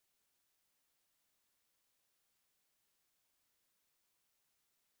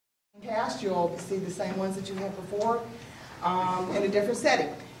Past, you'll see the same ones that you had before in a different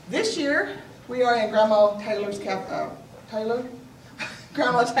setting. This year, we are in Grandma Taylor's Cafe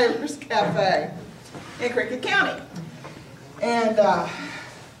in Cricket County, and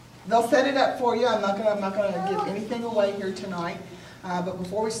they'll set it up for you. I'm not gonna give anything away here tonight, but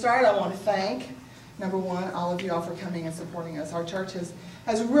before we start, I want to thank, number one, all of you all for coming and supporting us. Our church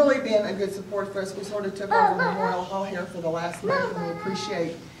has really been a good support for us. We sort of took over Memorial Hall here for the last month, and we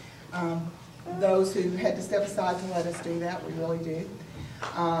appreciate those who had to step aside to let us do that. We really do.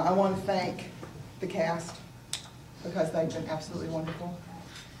 I want to thank the cast because they've been absolutely wonderful.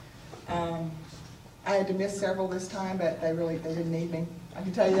 I had to miss several this time, but they didn't need me. I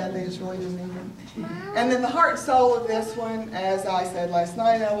can tell you that, they just really didn't need me. And then the heart and soul of this one, as I said last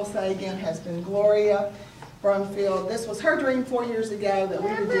night, I will say again, has been Gloria Brumfield. This was her dream 4 years ago that we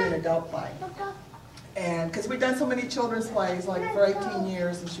would do an adult play. And because we've done so many children's plays, like for 18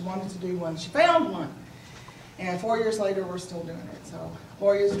 years, and she wanted to do one. She found one. And 4 years later, we're still doing it. So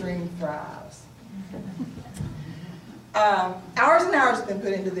Gloria's dream thrives. Hours and hours have been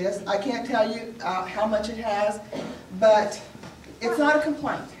put into this. I can't tell you how much it has, but it's not a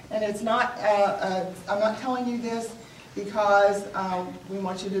complaint. And it's not, I'm not telling you this because we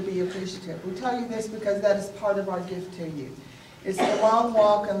want you to be appreciative. We tell you this because that is part of our gift to you. It's the long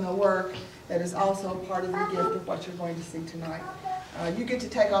walk and the work that is also part of the gift of what you're going to see tonight. You get to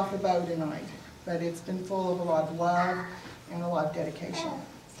take off the bow tonight, but it's been full of a lot of love and a lot of dedication.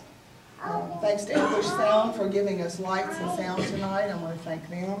 Thanks to English Sound for giving us lights and sound tonight. I want to thank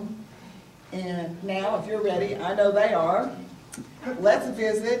them. And now, if you're ready, I know they are, let's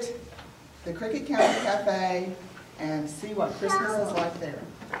visit the Cricket County Cafe and see what Christmas is like there.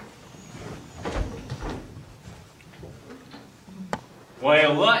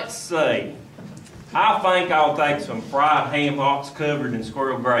 Well, let's see. I think I'll take some fried ham hocks covered in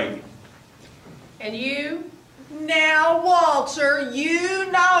squirrel gravy. And you? Now, Walter, you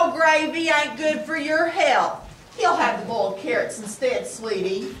know gravy ain't good for your health. You'll have the boiled carrots instead,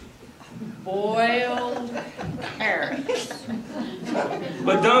 sweetie. Boiled carrots.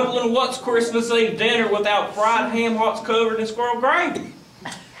 But Dumpling, what's Christmas Eve dinner without fried ham hocks covered in squirrel gravy?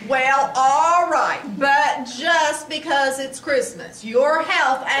 Well, all right, but just because it's Christmas, your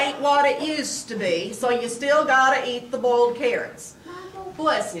health ain't what it used to be, so you still gotta eat the boiled carrots.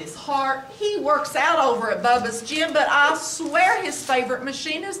 Bless his heart, he works out over at Bubba's gym, but I swear his favorite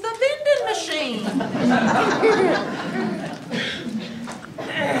machine is the vending machine.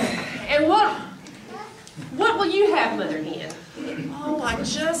 And what will you have, Mother Hen? Oh, I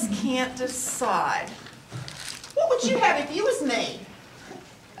just can't decide. What would you have if you was me?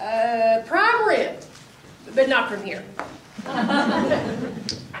 Prime rib, but not from here.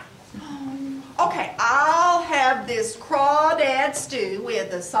 Okay, I'll have this crawdad stew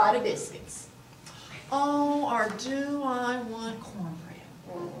with a side of biscuits. Oh, or do I want cornbread?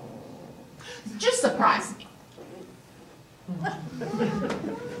 Just surprise me.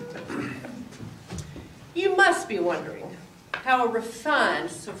 You must be wondering how a refined,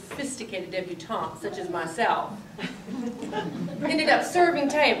 sophisticated debutante such as myself ended up serving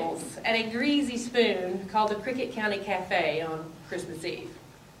tables at a greasy spoon called the Cricket County Cafe on Christmas Eve.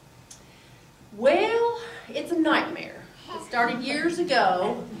 Well, it's a nightmare. It started years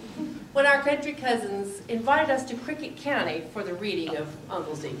ago when our country cousins invited us to Cricket County for the reading of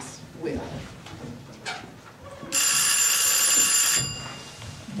Uncle Zeke's will.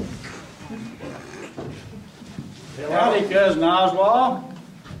 Howdy, Cousin Oswald.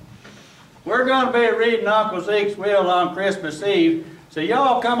 We're going to be reading Uncle Zeke's will on Christmas Eve, so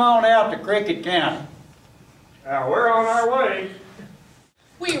y'all come on out to Cricket County. We're on our way.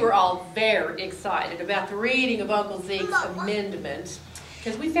 We were all very excited about the reading of Uncle Zeke's amendment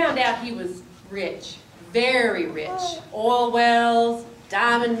because we found out he was rich, very rich. Oil wells,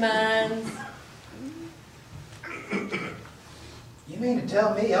 diamond mines. You mean to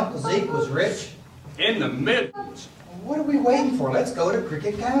tell me Uncle Zeke was rich? In the Midlands. What are we waiting for? Let's go to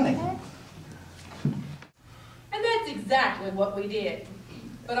Cricket County. And that's exactly what we did.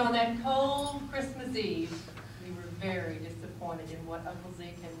 But on that cold Christmas Eve, we were very disappointed in what Uncle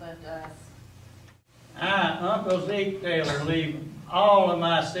Zeke had left us. I, Uncle Zeke Taylor, leave all of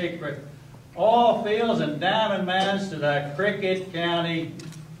my secret oil fields and diamond mines to the Cricket County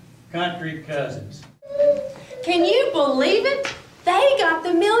country cousins. Can you believe it? They got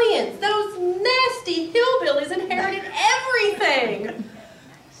the millions. Those nasty hillbillies inherited everything.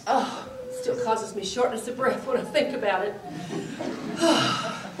 Oh, it still causes me shortness of breath when I think about it.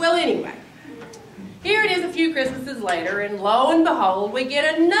 Well, anyway, here it is a few Christmases later, and lo and behold, we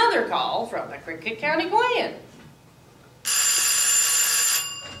get another call from the Cricket County Clan.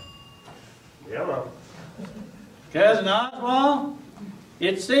 Hello. Cousin Oswald,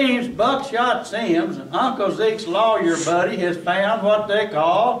 it seems Buckshot Sims, Uncle Zeke's lawyer buddy, has found what they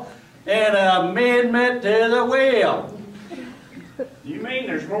call an amendment to the will. You mean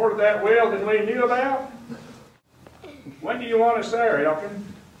there's more to that will than we knew about? When do you want us there, Elkin?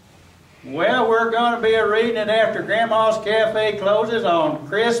 Well, we're going to be reading it after Grandma's Cafe closes on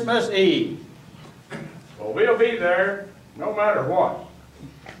Christmas Eve. Well, we'll be there, no matter what.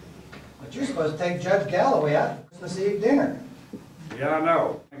 But you're supposed to take Judge Galloway out to Christmas Eve dinner. Yeah, I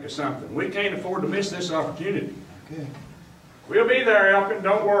know. Think of something. We can't afford to miss this opportunity. Okay. We'll be there, Elkin,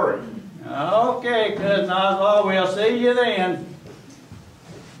 don't worry. Okay, Cousin Oswald, we'll see you then.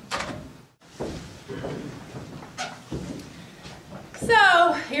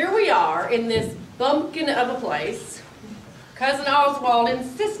 So, here we are in this bumpkin of a place. Cousin Oswald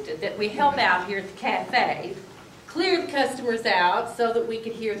insisted that we help out here at the cafe, clear the customers out so that we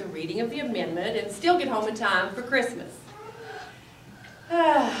could hear the reading of the amendment and still get home in time for Christmas.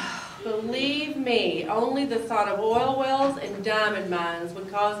 Believe me, only the thought of oil wells and diamond mines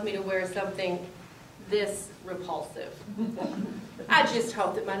would cause me to wear something this repulsive. I just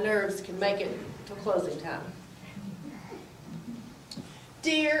hope that my nerves can make it till closing time.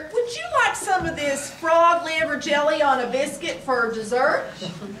 Dear, would you like some of this frog liver jelly on a biscuit for dessert?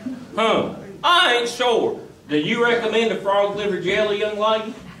 I ain't sure. Do you recommend the frog liver jelly, young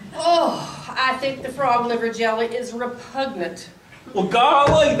lady? Oh, I think the frog liver jelly is repugnant. Well,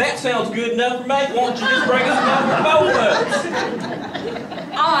 golly, that sounds good enough for me. Why don't you just bring us enough for both of us?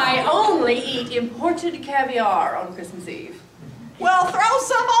 I only eat imported caviar on Christmas Eve. Well, throw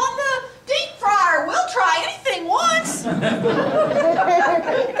some on the deep fryer. We'll try anything once.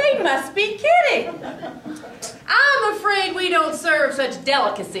 They must be kidding. I'm afraid we don't serve such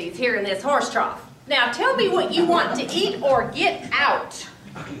delicacies here in this horse trough. Now tell me what you want to eat or get out.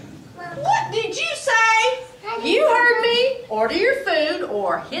 What did you say? You heard me. Order your food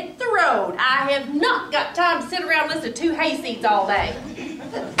or hit the road. I have not got time to sit around and listen to two hayseeds all day.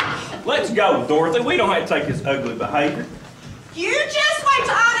 Let's go, Dorothy. We don't have to take this ugly behavior. You just wait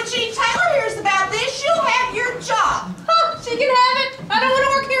till Anna Jean Taylor hears about this. She'll have your job. Huh, she can have it. I don't want to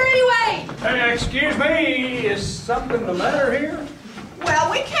work here anyway. Hey, excuse me, is something the matter here? Well,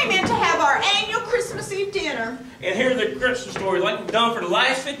 we came in to have our annual Christmas Eve dinner. And hear the Christmas story like we've done for the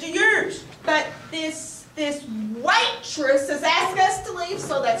last 50 years. But this waitress has asked us to leave,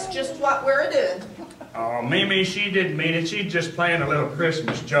 so that's just what we're doing. Oh, Mimi, she didn't mean it. She's just playing a little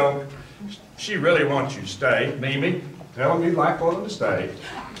Christmas joke. She really wants you to stay. Mimi, tell them you'd like for them to stay.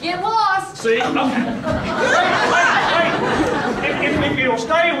 Get lost. See? Wait. If you'll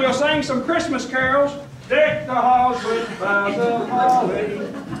stay, we'll sing some Christmas carols. Deck the halls with boughs of holly.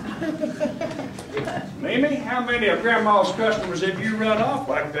 Mimi, how many of Grandma's customers have you run off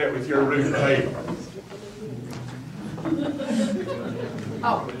like that with your rude behavior?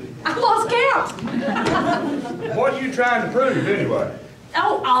 Oh, I lost count. What are you trying to prove, anyway?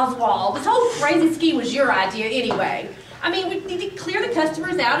 Oh, Oswald, this whole crazy scheme was your idea anyway. I mean, we need to clear the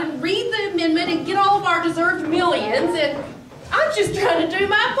customers out and read the amendment and get all of our deserved millions, and I'm just trying to do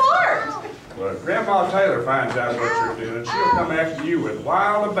my part. Well, if Grandma Taylor finds out what you're doing, she'll come after you with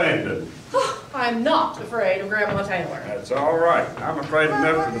wild abandon. I'm not afraid of Grandma Taylor. That's all right. I'm afraid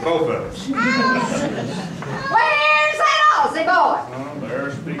enough for the both of us. Where's that Aussie boy? Oh, there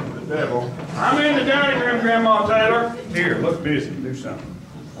speaks the devil. I'm in the dining room, Grandma Taylor. Here, look busy. Do something.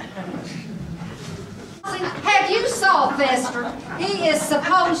 Have you saw Fester? He is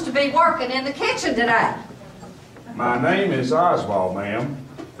supposed to be working in the kitchen today. My name is Oswald, ma'am.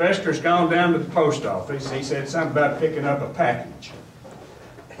 Fester's gone down to the post office. He said something about picking up a package.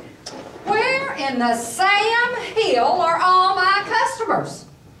 Where in the Sam Hill are all my customers?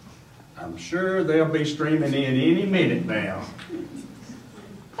 I'm sure they'll be streaming in any minute now.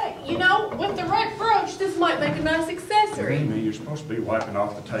 Hey, you know, with the right brooch, this might make a nice accessory. Amy, you're supposed to be wiping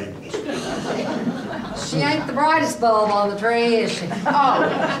off the tables. She ain't the brightest bulb on the tree, is she?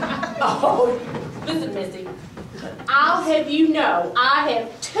 Oh, listen, Missy. I'll have you know I have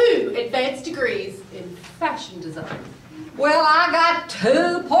 2 advanced degrees in fashion design. Well, I got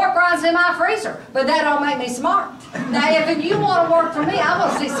 2 pork rinds in my freezer, but that don't make me smart. Now, if you want to work for me, I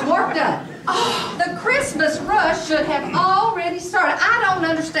want to see some work done. Oh, the Christmas rush should have already started. I don't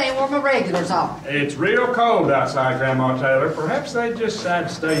understand where my regulars are. It's real cold outside, Grandma Taylor. Perhaps they just decided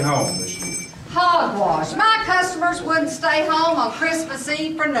to stay home this year. Hogwash. My customers wouldn't stay home on Christmas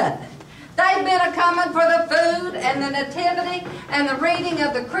Eve for nothing. They've been a-coming for the food and the nativity and the reading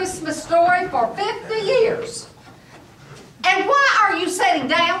of the Christmas story for 50 years. And why are you sitting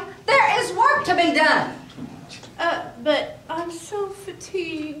down? There is work to be done. But I'm so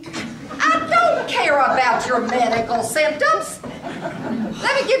fatigued. I don't care about your medical symptoms.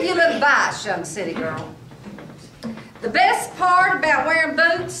 Let me give you a little advice, young city girl. The best part about wearing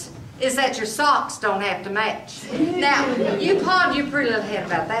boots is that your socks don't have to match. Now, you ponder your pretty little head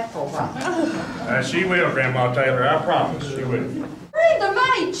about that for a while. She will, Grandma Taylor, I promise, she will. Brenda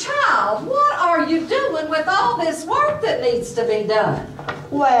Mae, child, what are you doing with all this work that needs to be done?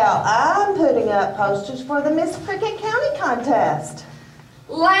 Well, I'm putting up posters for the Miss Cricket County contest.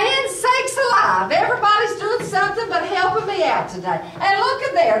 Land sakes alive, everybody's doing something but helping me out today. And look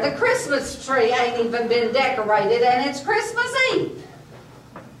at there, the Christmas tree ain't even been decorated and it's Christmas Eve.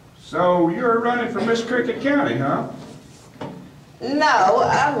 So you're running for Miss Cricket County, huh? No,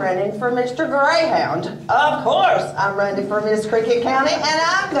 I'm running for Mr. Greyhound. Of course, I'm running for Miss Cricket County, and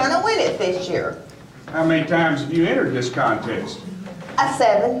I'm gonna win it this year. How many times have you entered this contest?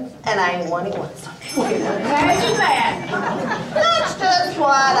 7, and I ain't won it once. Imagine that. That's just what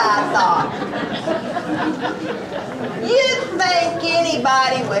I thought. You'd think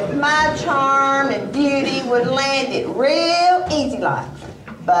anybody with my charm and beauty would land it real easy like.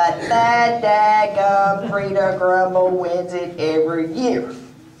 But that daggum Frida Grumble wins it every year.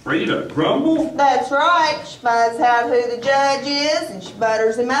 Frida Grumble? That's right. She finds out who the judge is and she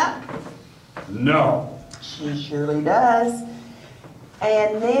butters him up. No. She surely does.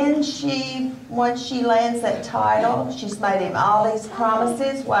 And then once she lands that title, she's made him all these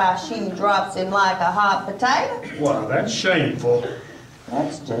promises while she drops him like a hot potato. Wow, that's shameful.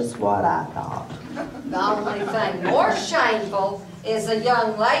 That's just what I thought. The only thing more shameful is a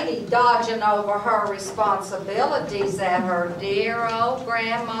young lady dodging over her responsibilities at her dear old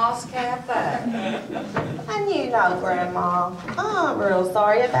grandma's cafe. And you know, Grandma, I'm real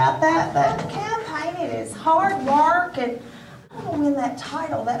sorry about that, but campaigning is hard work, and I want to win that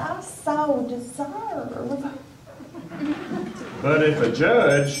title that I so deserve. But if a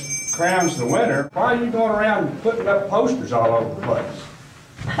judge crowns the winner, why are you going around putting up posters all over the place?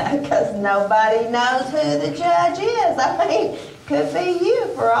 Because nobody knows who the judge is. I mean, could be you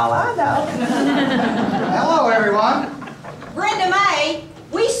for all I know. Hello, everyone. Brenda Mae,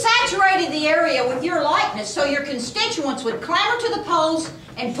 we saturated the area with your likeness so your constituents would clamor to the polls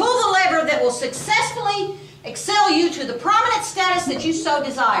and pull the lever that will successfully excel you to the prominent status that you so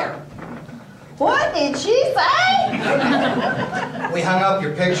desire. What did she say? We hung up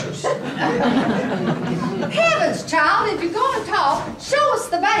your pictures. Heavens, child, if you're going to talk, show us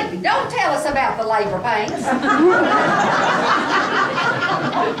the baby. Don't tell us about the labor pains.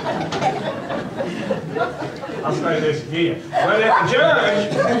 I'll say this again. But if the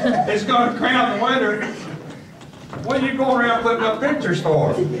judge is going to crown the winner, what are you going around putting up pictures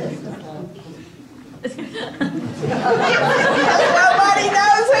for? Because nobody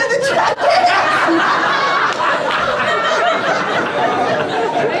knows who the judge is.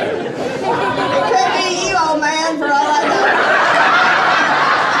 It could be you, old man, for all I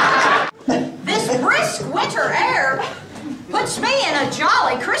know. This brisk winter air puts me in a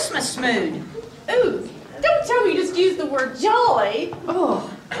jolly Christmas mood. Ooh, don't tell me you just used the word jolly. Oh.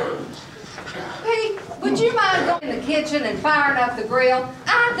 Pete, would you mind going in the kitchen and firing up the grill?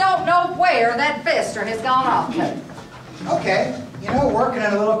 I don't know where that fester has gone off to. Okay. You know, working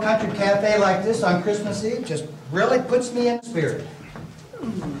in a little country cafe like this on Christmas Eve just really puts me in the spirit.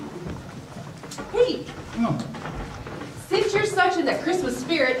 Pete, since you're such in the Christmas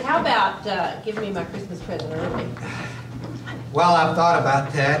spirit, how about giving me my Christmas present early? Well, I've thought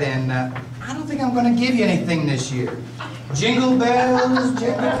about that, and I don't think I'm going to give you anything this year. Jingle bells,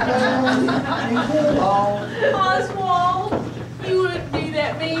 jingle all. Oswald, you wouldn't be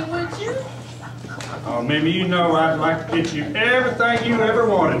that mean, would you? Oh, Mimi, you know I'd like to get you everything you ever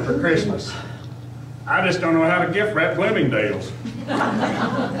wanted for Christmas. I just don't know how to gift wrap Bloomingdale's.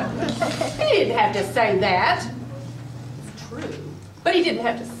 He didn't have to say that. It's true, but he didn't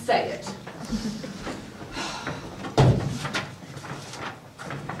have to say it.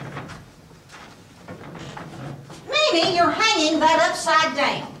 Mimi, you're hanging that upside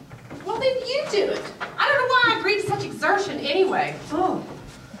down. Well, then you do it. I don't know why I agreed to such exertion anyway. Oh.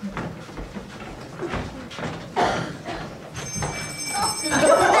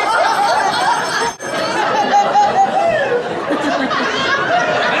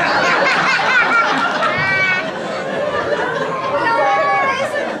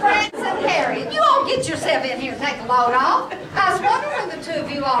 Yourself in here and take a load off. I was wondering when the two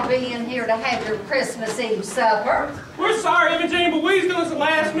of you all be in here to have your Christmas Eve supper. We're sorry, Imogene, but we's doing some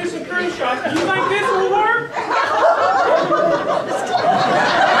last missing cruise shop. You think this will work?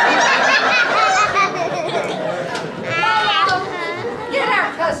 Get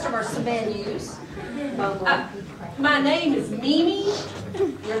our customer for some menus. My name is Mimi.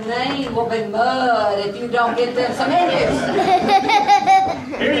 Your name will be Mud if you don't get them some menus.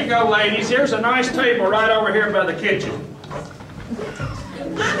 Here you go, ladies. Here's a nice table right over here by the kitchen.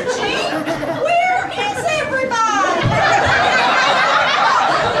 Where is everybody?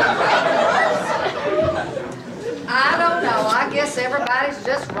 I don't know. I guess everybody's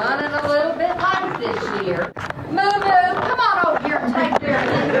just running a little bit late this year. Moo-moo, come on over here and take their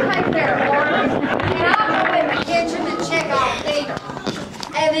orders. And I'll go in the kitchen and check on Peter.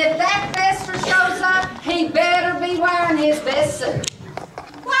 And if that fester shows up, he better be wearing his best suit.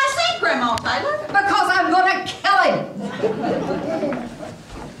 Why is that, Grandma Taylor? Because I'm gonna kill him.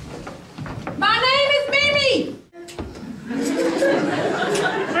 My name is Mimi.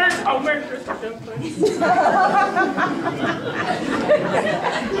 Oh, Merry Christmas.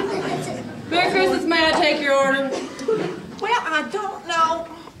 Merry Christmas, may I take your order? Well, I don't know.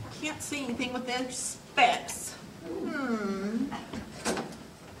 Can't see anything with them specs.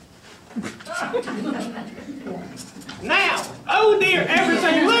 Now, oh dear,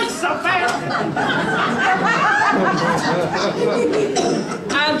 everything looks so fast.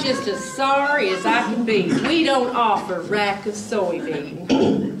 I'm just as sorry as I can be. We don't offer rack of soybean.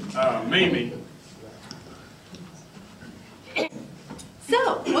 Mimi.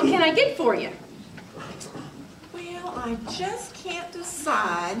 So, what can I get for you? Well, I just can't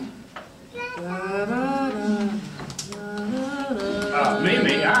decide.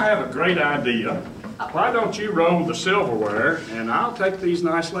 Mimi, I have a great idea. Why don't you roll the silverware, and I'll take these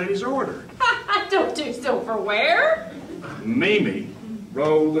nice ladies' order. I don't do silverware. Mimi,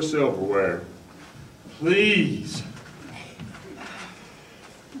 roll the silverware. Please.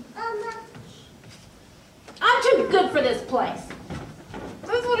 I'm too good for this place. I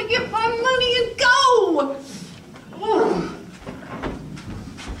just want to get my money and go.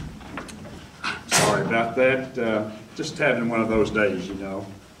 Sorry about that. Just having one of those days, you know.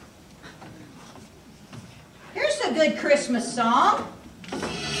 Here's a good Christmas song.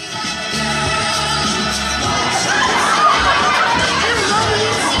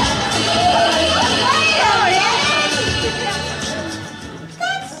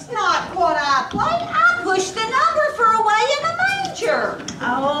 That's not what I played. I pushed the number for Away in the Manger.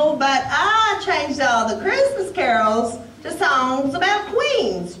 Oh, but I changed all the Christmas carols to songs about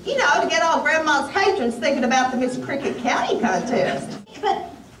queens. You know, to get all Grandma's patrons thinking about the Miss Cricket County contest. But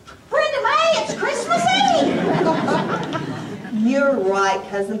Brenda May, it's Christmas Eve. You're right,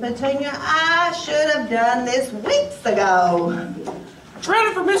 Cousin Petunia. I should have done this weeks ago.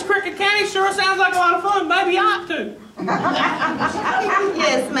 Running for Miss Cricket County sure sounds like a lot of fun. Maybe I ought to.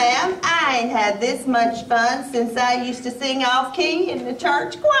 Yes, ma'am. I ain't had this much fun since I used to sing off-key in the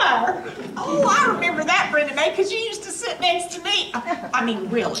church choir. Oh, I remember that, Brenda May, because you used to sit next to me. I mean,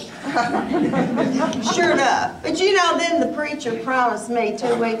 really. Sure enough. But you know, then the preacher promised me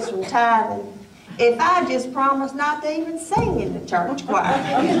 2 weeks from tithing if I just promised not to even sing in the church choir.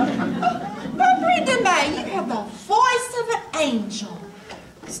 But Brenda May, you have the voice of an angel.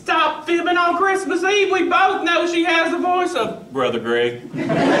 Stop fibbing on Christmas Eve. We both know she has the voice of Brother Greg.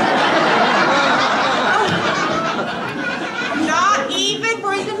 Not even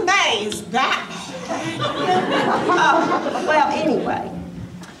Brenda May's that. Well, anyway,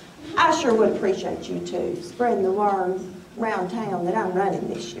 I sure would appreciate you two spreading the word around town that I'm running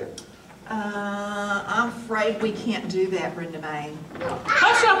this year. I'm afraid we can't do that, Brenda May.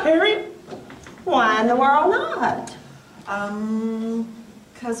 Hush up, Harriet. Why in the world not?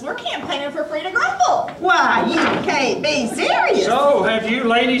 Because we're campaigning for Free to Grumble. Why, you can't be serious. So, have you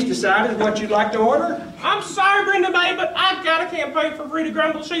ladies decided what you'd like to order? I'm sorry, Brenda May, but I've got to campaign for Rita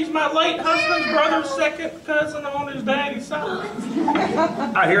Grumble. She's my late husband's brother's second cousin on his daddy's side.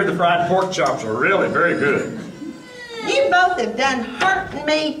 I hear the fried pork chops are really very good. You both have done hurt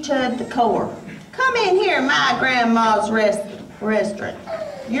me to the core. Come in here, my grandma's restaurant.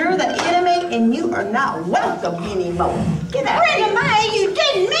 You're the enemy, and you are not welcome anymore. Get out. Brenda May, you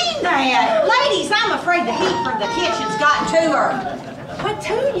didn't mean that. Ladies, I'm afraid the heat from the kitchen's gotten to her.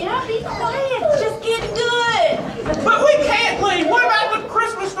 Petunia, be quiet. It's just getting good. But we can't leave. What about the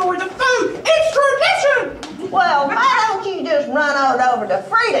Christmas story, the food? It's tradition. Well, why don't you just run on over to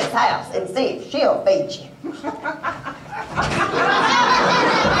Frida's house and see if she'll feed you?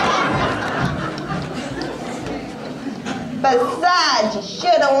 Besides, you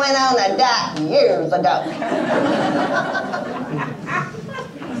should have went on a diet years ago.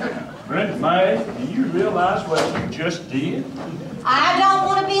 Brenda May, do you realize what you just did? I don't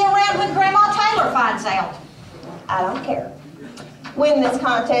want to be around when Grandma Taylor finds out. I don't care. Winning this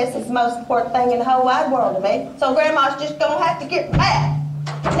contest is the most important thing in the whole wide world to me, so Grandma's just gonna have to get mad.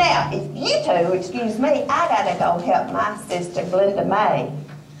 Now, Now, if you two excuse me, I gotta go help my sister Glenda May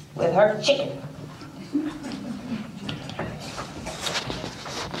with her chicken.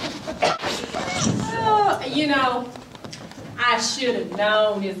 You know, I should have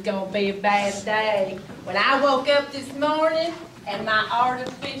known it's gonna be a bad day. When I woke up this morning and my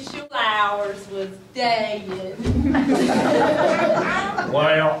artificial flowers was dead.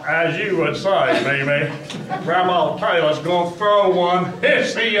 Well, as you would say, Mimi, Grandma Taylor's gonna throw one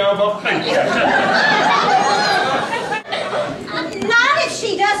hissy of a fit. Not if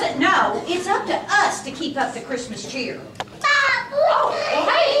she doesn't know. It's up to us to keep up the Christmas cheer. Oh, well,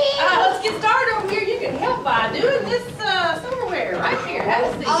 hey, let's get started over here. You can help by doing this somewhere, right here. Have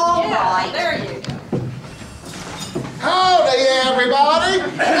a seat. All yeah, right. There you go. Howdy, everybody!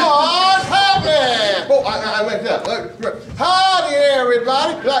 What's happening? Oh, I messed up. Howdy,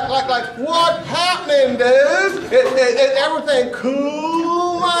 everybody! Like, what's happening, dude? Is everything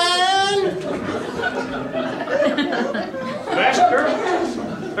cool, man?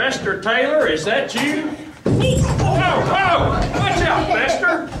 Fester Taylor, is that you? Oh, watch out,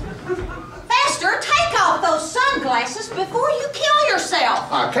 Fester. Fester, take off those sunglasses before you kill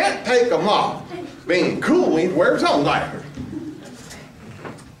yourself. I can't take them off. Being cool means wear sunglasses.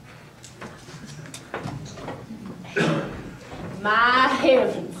 My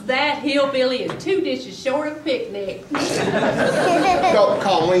heavens, that hillbilly is 2 dishes short of picnic. Don't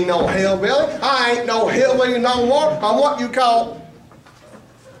call me no hillbilly. I ain't no hillbilly no more. I'm what you call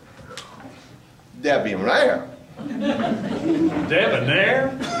debonair. Debonair?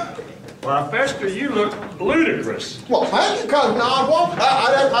 Why, Fester, you look ludicrous. Well, thank you, Cousin Oswald.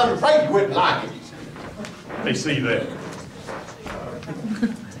 I'm afraid you wouldn't like it. Let me see that.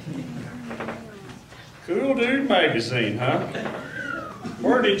 Cool Dude magazine, huh?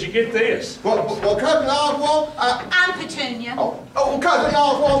 Where did you get this? Well, Cousin Oswald, I'm Petunia. Oh, Cousin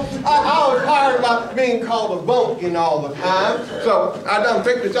Oswald, I was tired about being called a bumpkin all the time, so I done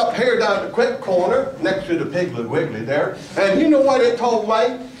picked this up here down at the quick corner, next to the Piggly Wiggly there, and you know what it told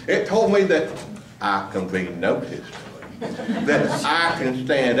me? It told me that I can be noticed, that I can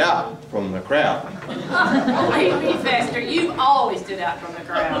stand out from the crowd. Believe me, Fester, you've always stood out from the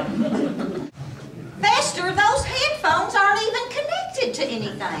crowd. Fester, those headphones aren't even connected to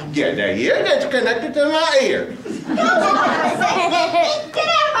anything. Yeah, there he is. It's connected to my ear. Get out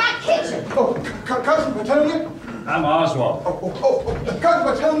of my kitchen. Oh, Cousin Petunia? I'm Oswald. Cousin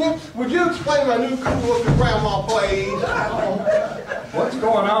Petunia, would you explain my new cool look to Grandma, please? What's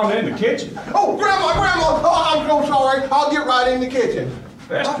going on in the kitchen? Oh, Grandma! Oh, I'm so sorry. I'll get right in the kitchen.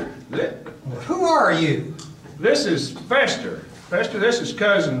 Fester, Who are you? this is Fester. Fester, this is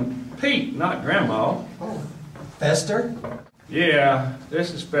Cousin Pete, not Grandma. Fester? Yeah,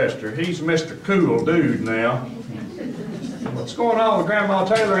 this is Fester. He's Mr. Cool Dude now. What's going on with Grandma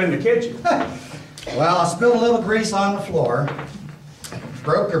Taylor in the kitchen? Well, I spilled a little grease on the floor,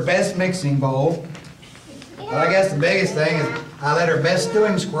 broke her best mixing bowl, but I guess the biggest thing is I let her best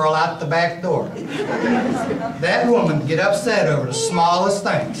stewing squirrel out the back door. That woman get upset over the smallest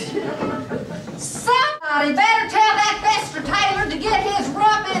things. Somebody better tell that Fester Taylor to get his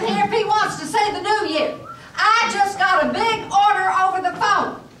rump in here if he wants to see the new year. I just got a big order over the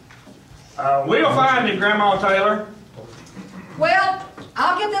phone. We'll find him, Grandma Taylor. Well,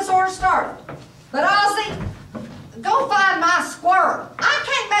 I'll get this order started. But Ozzy, go find my squirrel. I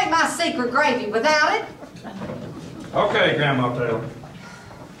can't make my secret gravy without it. Okay, Grandma Taylor.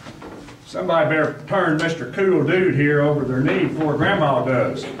 Somebody better turn Mr. Cool Dude here over their knee before Grandma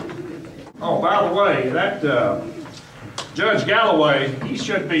does. Oh, by the way, that Judge Galloway, he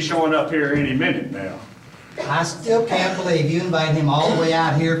should be showing up here any minute now. I still can't believe you invited him all the way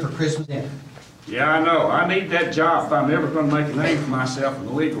out here for Christmas dinner. Yeah, I know. I need that job if I'm ever going to make a name for myself in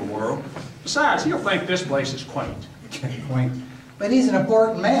the legal world. Besides, he'll think this place is quaint. Quaint. But he's an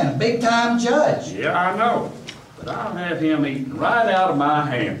important man, a big-time judge. Yeah, I know. But I'll have him eating right out of my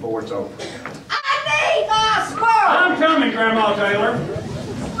hand before it's over. I need my squirrel! I'm coming, Grandma Taylor.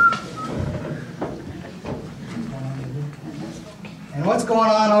 And what's going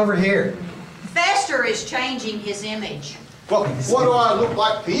on over here? Fester is changing his image. Well, what do I look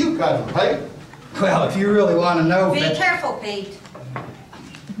like to you, Cousin Pete? Well, if you really want to know... Be careful, Pete.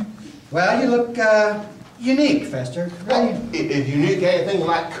 Well, you look unique, Fester. Really. Is unique anything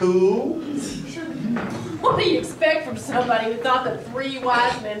like cool? What do you expect from somebody who thought that 3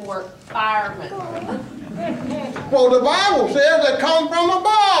 wise men were firemen? Well, the Bible says they come from a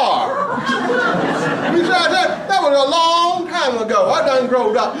bar. Besides, that was a long time ago. I done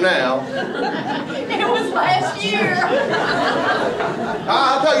growed up now. It was last year.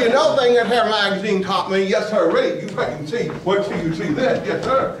 I'll tell you another thing that Hair Magazine taught me. Yes, sir, Ray. You can see. Wait till you see this. Yes,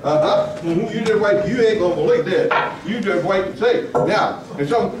 sir. You just wait. You ain't gonna believe this. You just wait and see. Now, if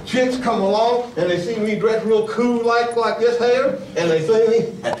some chicks come along and they see me dressed real cool like this hair, and they see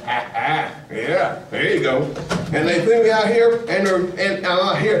me, yeah, there you go. And they see me out here, and I'm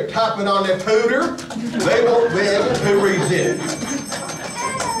out here tapping on their pooter, they won't be able to resist.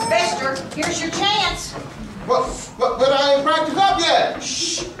 Fester, here's your chance. But I ain't practiced up yet.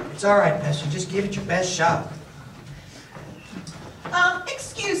 Shh. It's all right, Fester. Just give it your best shot.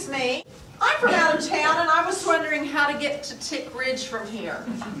 Excuse me. I'm from out of town, and I was wondering how to get to Tick Ridge from here.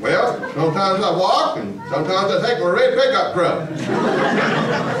 Well, sometimes I walk, and sometimes I take my red pickup truck.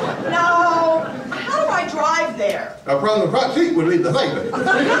 No, how do I drive there? From the front seat would be the thing.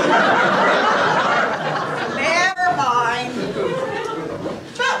 Never mind.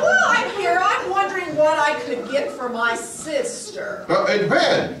 But while I'm here, I'm wondering what I could get for my sister. It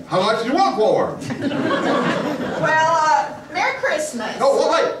depends. How much do you want for her? Well, Merry Christmas. Oh, well,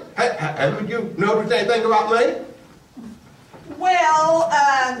 wait. Haven't you noticed anything about me? Well,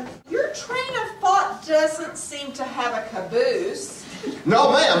 your train of thought doesn't seem to have a caboose.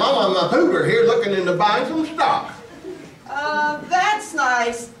 No, ma'am. I'm on my pooter here looking into buying some stock. That's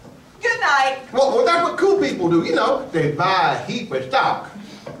nice. Good night. Well, that's what cool people do. You know, they buy a heap of stock.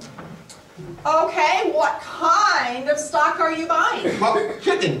 Okay, what kind of stock are you buying? Well,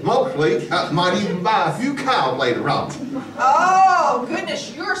 chicken, mostly. Might even buy a few cows later on. Oh,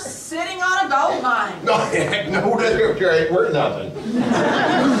 goodness, you're sitting on a gold mine. No, heck no, that picture ain't worth nothing.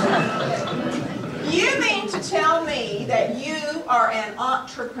 You mean to tell me that you are an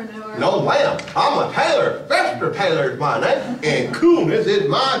entrepreneur? No, ma'am. I'm a tailor. Fester Taylor is my name, and coolness is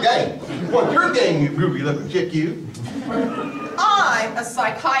my game. What's your game, you groovy-looking chick, you? I'm a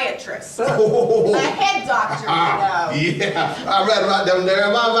psychiatrist. Oh. A head doctor, you know. Yeah, I read about them there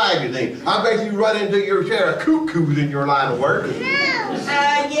in my magazine. I bet you run into your share of cuckoos in your line of work.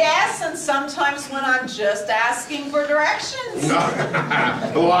 Yes, and sometimes when I'm just asking for directions.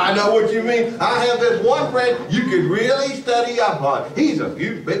 Well, I know what you mean. I have this one friend you could really study up on. He's a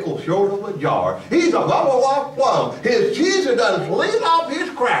few pickles short of a jar. He's a bubble off plum. His cheese are done slid off his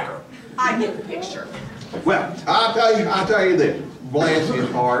cracker. I get the picture. Well, I'll tell you this. Bless his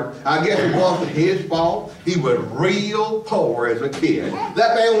heart. I guess it wasn't his fault. He was real poor as a kid.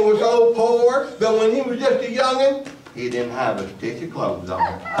 That man was so poor that when he was just a youngin', he didn't have a stitch of clothes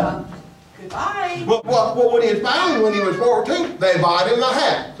on. Goodbye. Well, when his family, when he was 14, they bought him a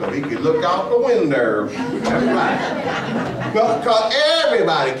hat so he could look out the window. That's right. Because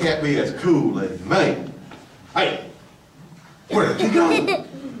everybody can't be as cool as me. Hey, where did you go?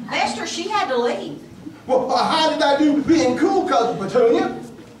 Lester, she had to leave. Well, how did I do being cool, Cousin Petunia?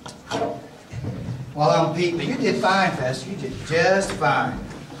 Well, Pete, but you did fine, Fester. You did just fine.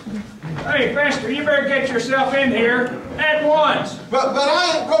 Hey, Fester, you better get yourself in here at once. But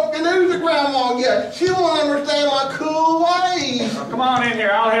I ain't broke the news to Grandma yet. She won't understand my cool ways. Well, come on in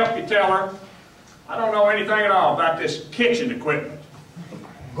here. I'll help you tell her. I don't know anything at all about this kitchen equipment.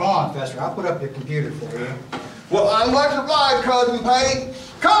 Go on, Fester. I'll put up your computer for you. Well, I'm much obliged, Cousin Pete.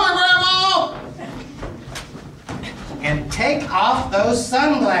 Come on, Grandma! And take off those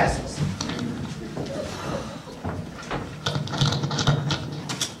sunglasses.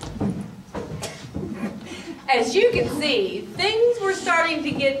 As you can see, things were starting to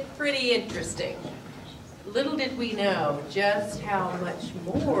get pretty interesting. Little did we know just how much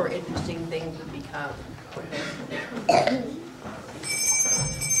more interesting things would become.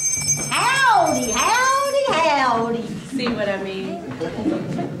 Howdy, howdy, howdy. See what I mean?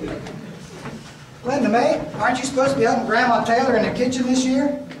 Glenda May, aren't you supposed to be helping Grandma Taylor in the kitchen this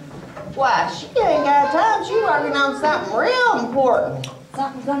year? Why, she ain't got time. She working on something real important.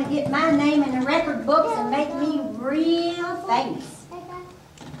 Something's gonna get my name in the record books and make me real famous.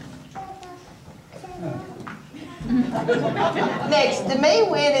 Next to me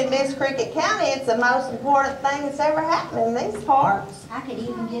winning Miss Cricket County, it's the most important thing that's ever happened in these parts. I could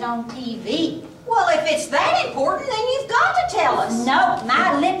even get on TV. Well, if it's that important, then you've got to tell us. No,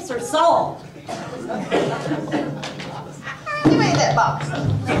 my lips are sore. Give me that box.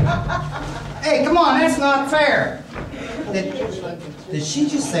 Hey, come on, that's not fair. Did she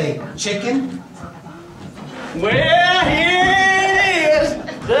just say chicken? Well, here it is,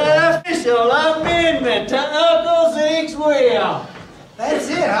 the official amendment to Uncle Zeke's will. That's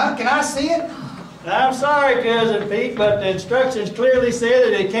it, huh? Can I see it? I'm sorry, Cousin Pete, but the instructions clearly say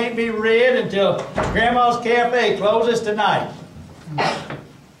that it can't be read until Grandma's Cafe closes tonight.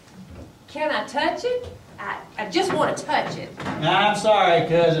 Can I touch it? I just want to touch it. I'm sorry,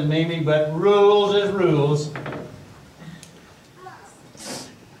 Cousin Mimi, but rules is rules.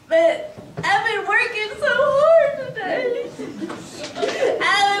 But I've been working so hard today.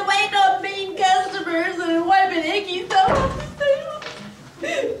 I've been waiting on mean customers and wiping icky stuff off the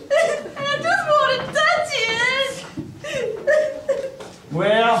table. I just want to touch it.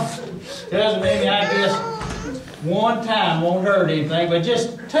 Well, Cousin Mimi, I guess one time won't hurt anything, but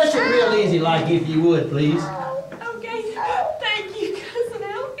just touch it real easy like if you would, please. Okay, thank you, Cousin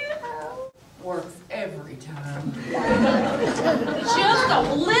Elkin. Works every time. Just a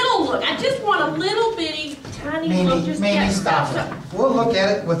little look. I just want a little bitty, tiny look. Mimi, stop it. We'll look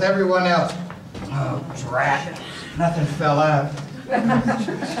at it with everyone else. Oh, drat. Nothing fell out.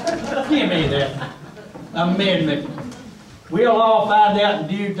 Give me that amendment. We'll all find out in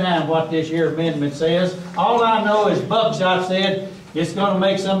due time what this here amendment says. All I know is Buckshot said it's going to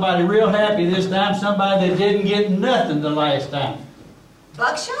make somebody real happy this time, somebody that didn't get nothing the last time.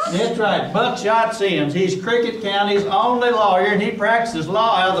 Buckshot? That's right, Buckshot Sims. He's Cricket County's only lawyer, and he practices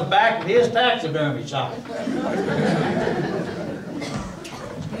law out of the back of his taxidermy shop.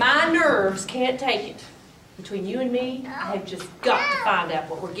 My nerves can't take it. Between you and me, I have just got to find out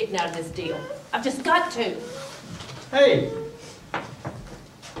what we're getting out of this deal. I've just got to. Hey,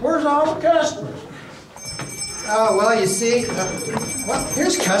 where's all the customers? Oh, well, you see, well,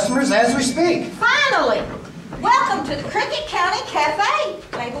 here's customers as we speak. Finally! Welcome to the Cricket County Cafe.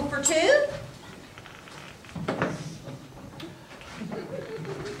 Table for two?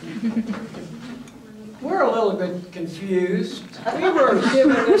 We're a little bit confused. We were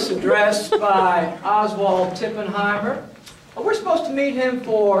given this address by Oswald Tippenheimer. We're supposed to meet him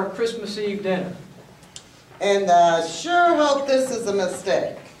for Christmas Eve dinner. And I sure hope this is a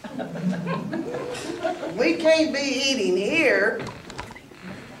mistake. We can't be eating here.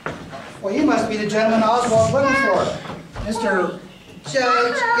 Well, you must be the gentleman Oswald's looking for. Mr.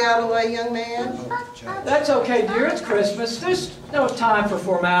 Judge Galloway, young man. That's okay, dear. It's Christmas. There's no time for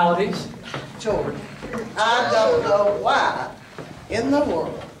formalities. George, I don't know why in the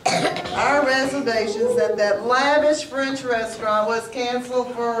world our reservations at that lavish French restaurant was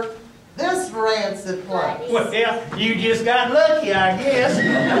canceled for this rancid place. Well, you just got lucky, I guess.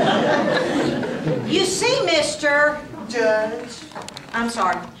 You see, Mr. Judge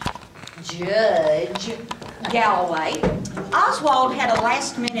Galloway, Oswald had a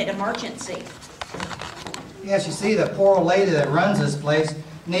last-minute emergency. Yes, you see, the poor old lady that runs this place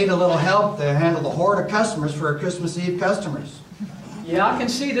needed a little help to handle the horde of customers for her Christmas Eve customers. Yeah, I can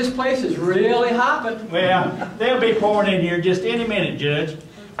see this place is really hopping. Well, they'll be pouring in here just any minute, Judge.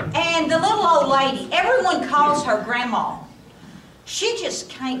 And the little old lady, everyone calls her Grandma. She just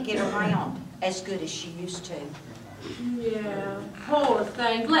can't get around as good as she used to. Yeah, poor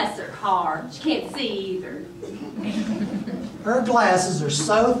thing. Bless her heart. She can't see either. Her glasses are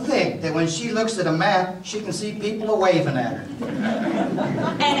so thick that when she looks at a map, she can see people a-waving at her.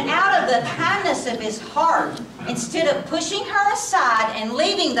 And out of the kindness of his heart, instead of pushing her aside and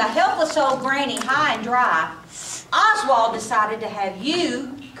leaving the helpless old granny high and dry, Oswald decided to have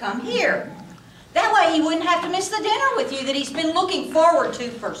you come here. That way he wouldn't have to miss the dinner with you that he's been looking forward to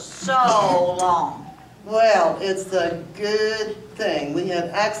for so long. Well, it's a good thing we had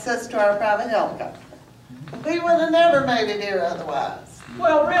access to our private helicopter. We would have never made it here otherwise.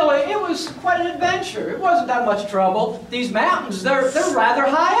 Well, really, it was quite an adventure. It wasn't that much trouble. These mountains, they're rather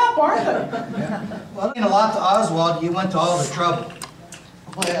high up, aren't they? Yeah. Well, it meant a lot to Oswald. You went to all the trouble.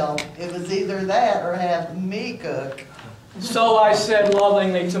 Well, it was either that or have me cook. So I said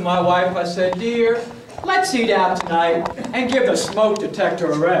lovingly to my wife, I said, dear, let's eat out tonight and give the smoke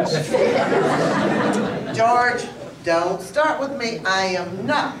detector a rest. George, don't start with me. I am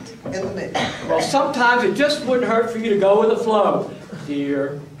not in the mood. Well, sometimes it just wouldn't hurt for you to go with the flow,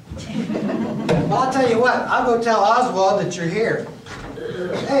 dear. Well, I'll tell you what. I'll go tell Oswald that you're here.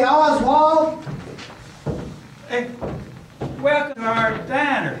 Hey, Oswald! Hey, welcome to our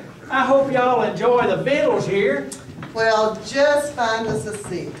diner. I hope y'all enjoy the victuals here. Well, just find us a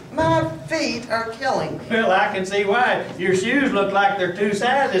seat. My feet are killing me. Well, I can see why. Your shoes look like they're two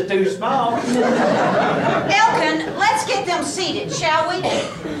sizes too small. Elkin, let's get them seated, shall we?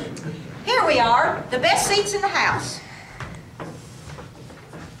 Here we are, the best seats in the house.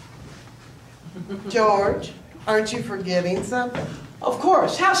 George, aren't you forgetting something? Of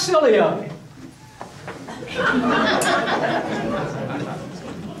course. How silly of me.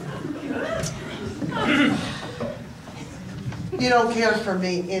 You don't care for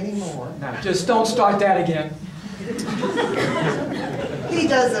me anymore. Now, just don't start that again. He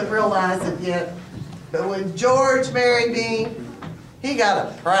doesn't realize it yet, but when George married me, He got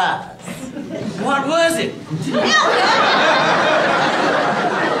a prize. What was it? And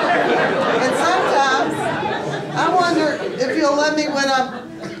sometimes I wonder if he'll let me when I'm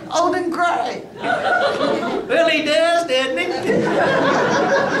old and gray. Well, he does, doesn't he?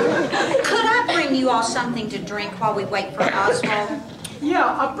 Could I bring you all something to drink while we wait for Oswald?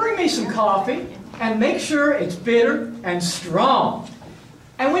 Yeah, bring me some coffee, and make sure it's bitter and strong.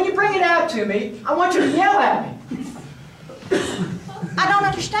 And when you bring it out to me, I want you to yell at me. I don't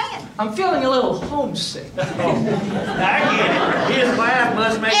understand. I'm feeling a little homesick. I get it. His wife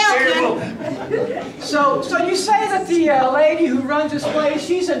must make terrible. So you say that the lady who runs this place,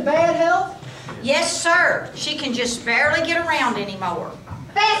 she's in bad health? Yes, sir. She can just barely get around anymore.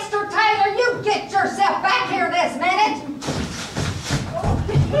 Fester Taylor, you get yourself back here this minute.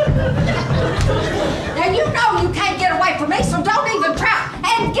 Now you know you can't get away from me, so don't even try.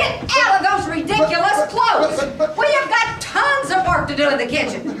 And get out of those ridiculous clothes. We have got tons of work to do in the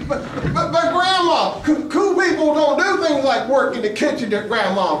kitchen. But Grandma, cool people don't do things like work in the kitchen at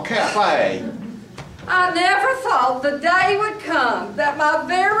Grandma's cafe. I never thought the day would come that my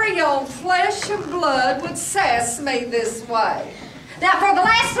very own flesh and blood would sass me this way. Now, for the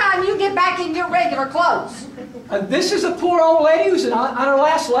last time, you get back in your regular clothes. This is a poor old lady who's on her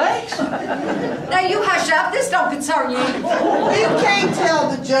last legs? Now, you hush up. This don't concern you. You can't tell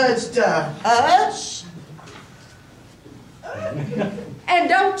the judge to hush. And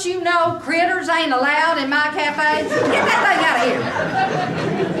don't you know critters ain't allowed in my cafe? Get that thing out of here.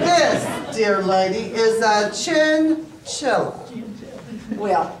 This, dear lady, is a chinchilla.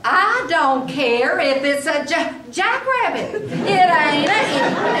 Well, I don't care if it's a jackrabbit. It ain't a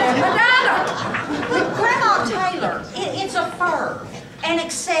Madonna. But Grandma Taylor, it's a fur, an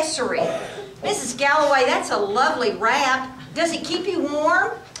accessory. Mrs. Galloway, that's a lovely wrap. Does it keep you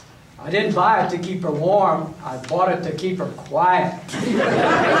warm? I didn't buy it to keep her warm. I bought it to keep her quiet. Do you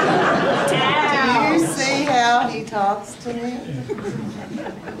see how he talks to me?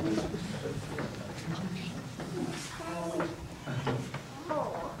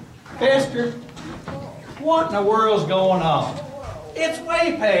 Fester, what in the world's going on? It's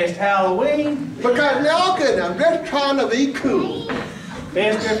way past Halloween. Because y'all couldn't, I'm just trying to be cool.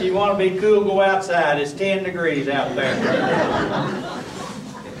 Fester, if you want to be cool, go outside. It's 10 degrees out there.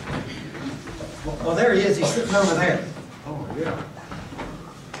 Well, there he is. He's sitting over there. Oh, yeah.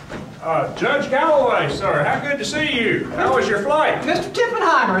 Judge Galloway, sir, how good to see you. How was your flight? Mr.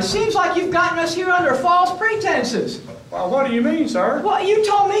 Tippenheimer, it seems like you've gotten us here under false pretenses. Well, what do you mean, sir? Well, you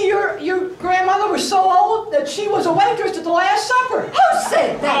told me your grandmother was so old that she was a waitress at the Last Supper. Who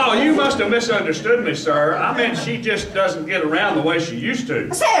said that? Oh, you must have misunderstood me, sir. I meant she just doesn't get around the way she used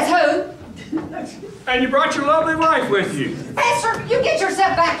to. Says who? And you brought your lovely wife with you. Fester, you get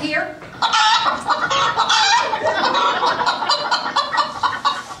yourself back here.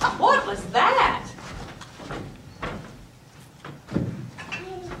 What was that?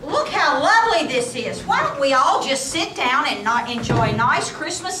 Look how lovely this is. Why don't we all just sit down and enjoy a nice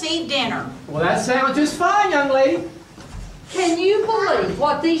Christmas Eve dinner? Well, that sounds just fine, young lady. Can you believe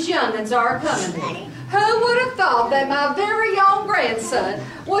what these young'uns are coming to? Who would have thought that my very own grandson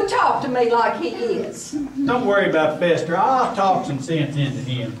would talk to me like he is? Don't worry about Fester. I'll talk some sense into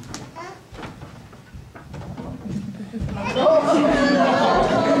him.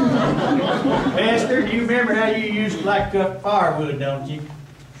 Fester, you remember how you used to like cut firewood, don't you?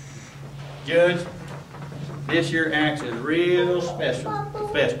 Judge, this year axe is real special for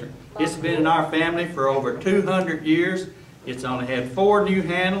Fester. It's been in our family for over 200 years. It's only had 4 new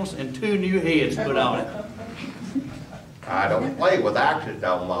handles and 2 new heads put on it. I don't play with axes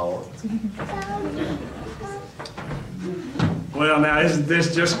no more. Well, now, isn't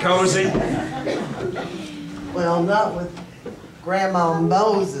this just cozy? Well, not with Grandma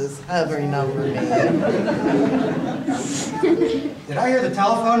Moses hovering over me. Did I hear the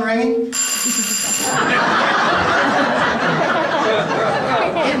telephone ringing?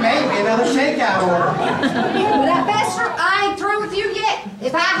 It may be another takeout order. Now, Fester, I ain't through with you yet.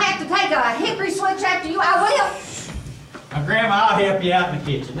 If I have to take a hickory switch after you, I will. Now, Grandma, I'll help you out in the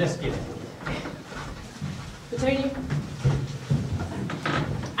kitchen. Let's get it. Petunia,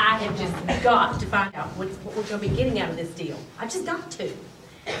 I have just got to find out what we're going to be getting out of this deal. I just got to.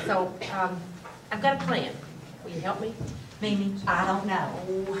 So, I've got a plan. Will you help me? Mimi, I don't know.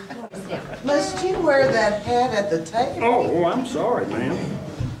 Must you wear that hat at the table? Oh, I'm sorry, ma'am.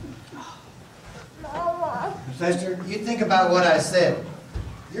 Fester, you think about what I said.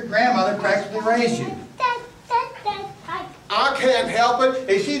 Your grandmother practically raised you. I can't help it.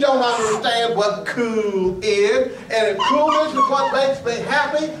 If she don't understand what cool is, and if coolness is what makes me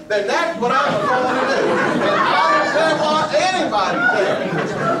happy, then that's what I'm going to do. And I don't care what anybody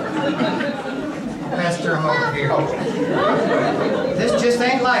says. Pastor, I'm over here. This just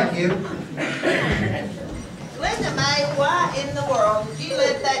ain't like you. Linda May, why in the world did you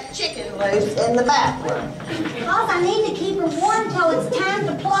let that chicken loose in the bathroom? Because I need to keep her warm till it's time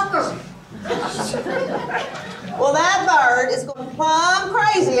to pluck her. Well, that bird is going plumb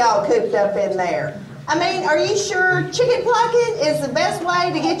crazy all cooped up in there. I mean, are you sure chicken plucking is the best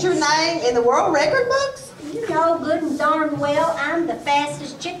way to get your name in the world record books? You know good and darn well I'm the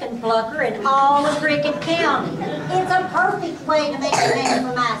fastest chicken plucker in all of Cricket County. It's a perfect way to make a name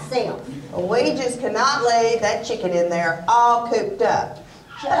for myself. Well, we just cannot leave that chicken in there all cooped up.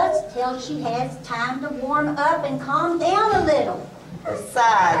 Just till she has time to warm up and calm down a little. Besides,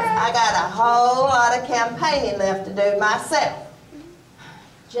 I got a whole lot of campaigning left to do myself.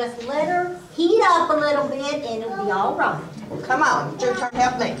 Just let her heat up a little bit and it'll be all right. Well, come on, it's your turn to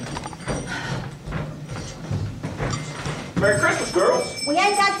help me. Merry Christmas, girls. We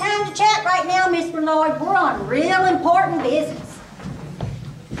ain't got time to chat right now, Mr. Lloyd. We're on real important business.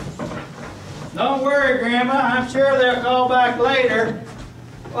 Don't worry, Grandma. I'm sure they'll call back later.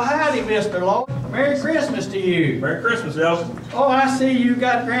 Well, howdy, Mr. Lloyd. Merry Christmas to you. Merry Christmas, Elton. Oh, I see you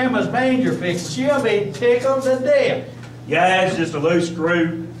got Grandma's manger fixed. She'll be tickled to death. Yeah, it's just a loose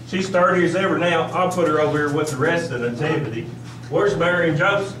screw. She's sturdy as ever now. I'll put her over here with the rest of the nativity. Where's Mary and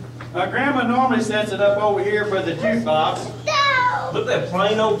Joseph? Grandma normally sets it up over here by the jukebox. Look at that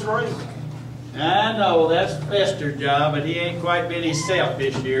plain old tree. I know, that's Fester's job, but he ain't quite been himself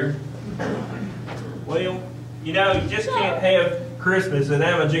this year. Well, you know, you just can't have Christmas at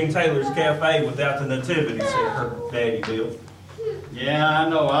Emma Jean Taylor's Cafe without the nativity set her daddy built. Yeah, I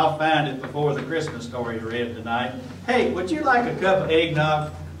know. I'll find it before the Christmas story's read tonight. Hey, would you like a cup of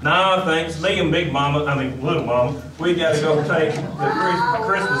eggnog? No, thanks. Me and Little Mama, we got to go take the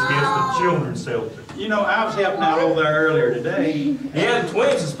Christmas gifts to the children's shelter. You know, I was helping out over there earlier today. Yeah, the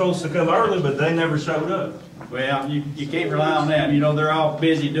twins are supposed to come early, but they never showed up. Well, you can't rely on them. You know, they're all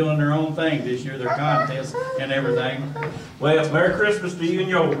busy doing their own thing this year, their contests and everything. Well, Merry Christmas to you and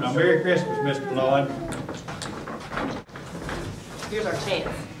yours. Now, Merry Christmas, Mr. Lloyd. Here's our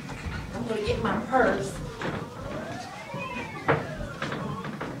chance. I'm going to get my purse.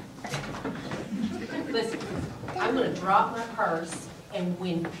 Listen, I'm going to drop my purse, and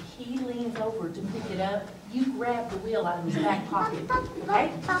when he leans over to pick it up, you grab the wheel out of his back pocket,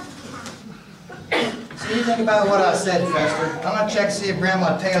 okay? So you think about what I said, Fester. I'm gonna check to see if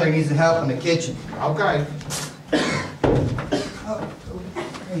Grandma Taylor needs help in the kitchen. Okay. Oh,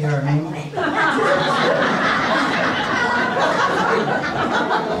 there you are, Mimi.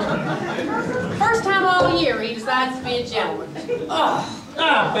 First time all year he decides to be a gentleman. Oh,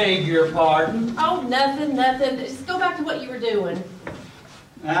 I beg your pardon. Oh, nothing. Just go back to what you were doing.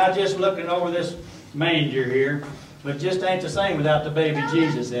 I'm just looking over this manger here, but just ain't the same without the baby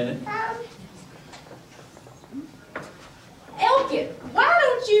Jesus in it. Elkin, why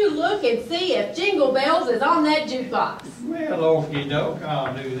don't you look and see if Jingle Bells is on that jukebox? Well, okie doke,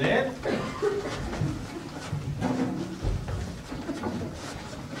 I'll do that.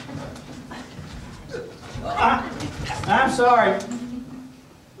 I'm sorry.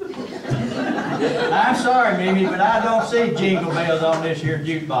 I'm sorry, Mimi, but I don't see Jingle Bells on this here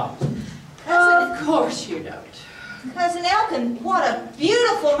jukebox. Of course you don't. Cousin Elkin, what a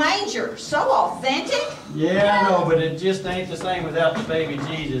beautiful manger. So authentic. Yeah, I know, but it just ain't the same without the baby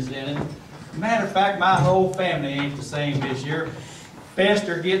Jesus in it. Matter of fact, my whole family ain't the same this year.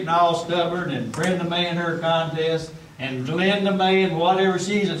 Fester getting all stubborn, and Brenda May in her contest, and Glenda May and whatever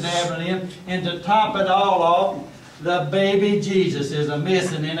she's a dabbling in. And to top it all off, the baby Jesus is a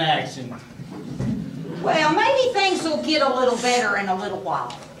missing in action. Well, maybe things will get a little better in a little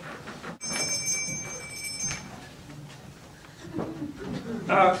while.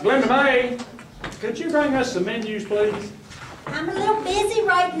 Glenda May, could you bring us some menus, please? I'm a little busy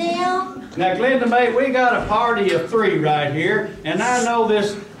right now. Now, Glenda May, we got a party of 3 right here, and I know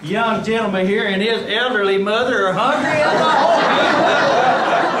this young gentleman here and his elderly mother are hungry as a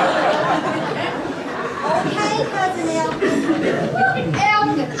Okay, Cousin Elkin.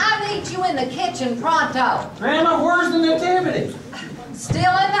 Elkin, I need you in the kitchen pronto. Grandma, where's the nativity? Still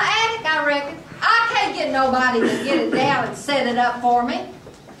in the attic, I reckon. I can't get nobody to get it down and set it up for me.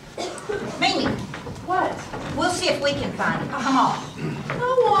 Mimi, What? we'll see if we can find it. Come on. I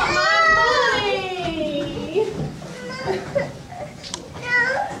want my money.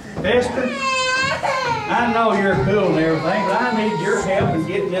 Esther, I know you're cool and everything, but I need your help in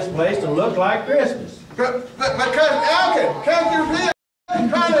getting this place to look like Christmas. But my cousin Elkin, can't you see I'm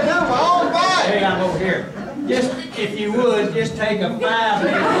trying to do my own thing? Hey, I'm over here. Just, if you would, just take a 5 minute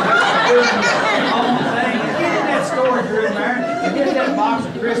on the thing and get in that storage room there and get that box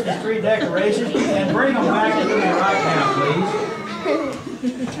of Christmas tree decorations and bring them back into me right now, please.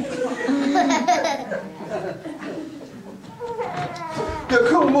 The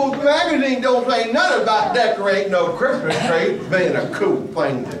Cool Moves magazine don't say nothing about decorating no Christmas tree being a cool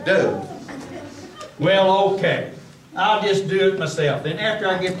thing to do. Well, okay. I'll just do it myself. Then after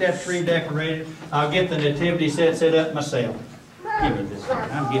I get that tree decorated, I'll get the nativity set up myself. Give me this.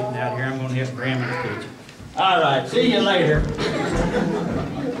 I'm getting out here. I'm going to help Grandma in the kitchen. All right. See you later.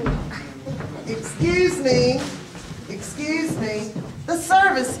 Excuse me. Excuse me. The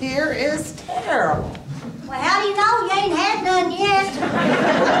service here is terrible. Well, how do you know you ain't had none yet?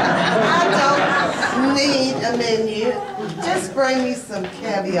 I don't need a menu. Just bring me some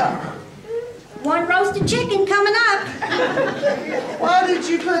caviar. One roasted chicken coming up. Why did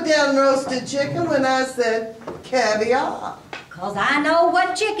you put down roasted chicken when I said caviar? 'Cause I know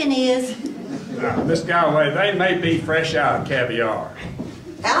what chicken is. Now, Miss Galloway, they may be fresh out of caviar.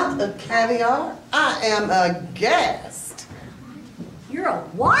 Out of caviar? I am aghast. You're a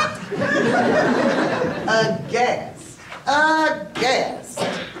what? Aghast. Aghast.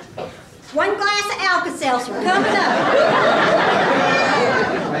 One glass of Alka-Seltzer coming up.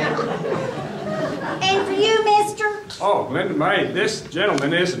 And for you, mister? Oh, Linda May, this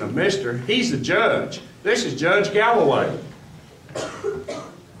gentleman isn't a mister. He's a judge. This is Judge Galloway.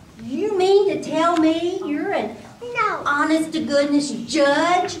 You mean to tell me you're an honest-to-goodness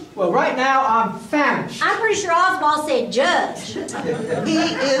judge? Well, right now I'm famished. I'm pretty sure Oswald said judge. He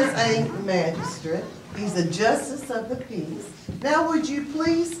is a magistrate. He's a justice of the peace. Now, would you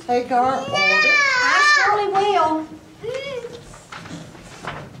please take our order? I surely will.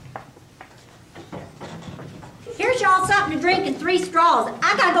 Here's y'all something to drink and 3 straws.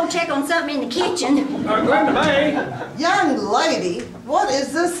 I gotta go check on something in the kitchen. Linda May. Young lady, what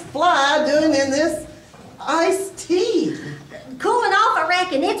is this fly doing in this iced tea? Cooling off, I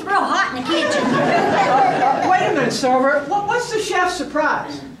reckon. It's real hot in the kitchen. Wait a minute, server. What's the chef's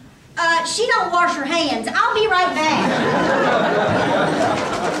surprise? She don't wash her hands. I'll be right back.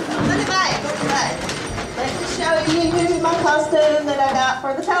 Let me show you my costume that I got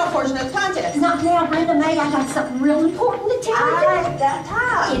for the talent portion of the contest. Not now, Brenda May. I got something real important to tell you. I got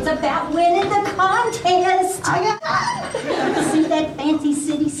time. It's about winning the contest. I got time. See that fancy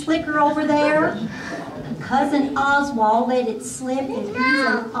city slicker over there? Cousin Oswald let it slip, and he's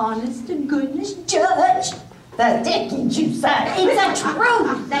an honest-to-goodness judge. The didn't you say? It's the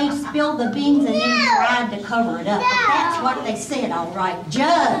truth. They spilled the beans and then tried to cover it up. But that's what they said, all right.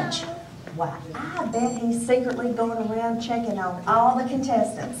 Judge. Why, I bet he's secretly going around checking on all the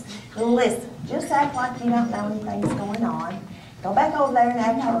contestants. Listen, just act like you don't know anything's going on. Go back over there and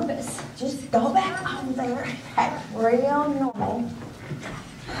act nervous. Just go back over there and act real normal.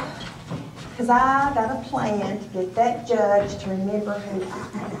 Because I got a plan to get that judge to remember who I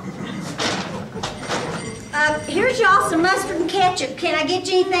am. Here's y'all some mustard and ketchup. Can I get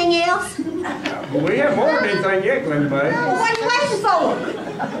you anything else? We have more than anything yet, Linda May. Well, what are you waiting for?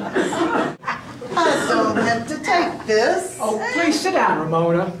 I don't have to take this. Oh, please sit down,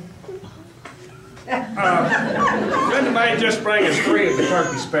 Ramona. Linda May just bring us 3 of the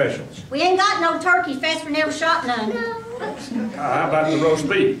turkey specials. We ain't got no turkey. Fester never shot none. How about the roast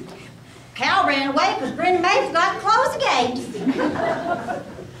beef? Cal ran away because Brenda May forgot to close the gate.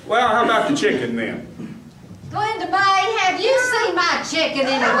 Well, how about the chicken then? Linda May, have you seen my chicken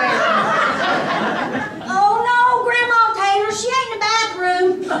anywhere? Oh no, Grandma Taylor, she ain't in the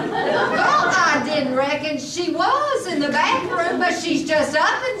bathroom. Well, I didn't reckon she was in the bathroom, but she's just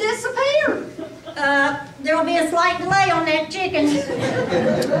up and disappeared. There'll be a slight delay on that chicken.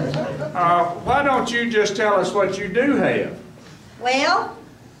 Why don't you just tell us what you do have? Well,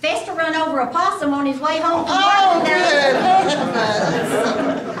 Fester run over a possum on his way home from Oh, work today.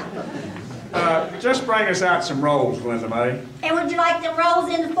 Just bring us out some rolls, Linda May. And would you like them rolls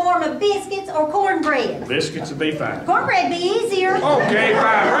in the form of biscuits or cornbread? Biscuits will be fine. Cornbread be easier. Okay,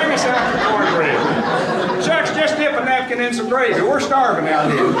 fine. Bring us out some cornbread. Shucks, just dip a napkin in some gravy. We're starving out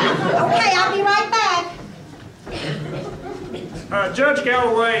here. Okay, I'll be right back. Judge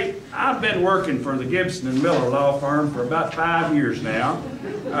Galloway, I've been working for the Gibson & Miller law firm for about 5 years now.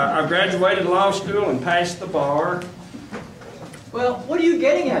 I graduated law school and passed the bar. Well, what are you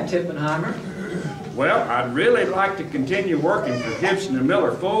getting at, Tippenheimer? Well, I'd really like to continue working for Gibson &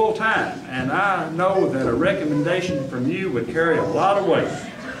 Miller full time, and I know that a recommendation from you would carry a lot of weight.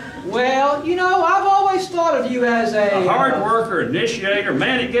 Well, you know, I've always thought of you as A hard worker, initiator,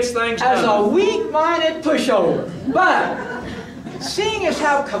 man that gets things done. as a weak-minded pushover. But seeing as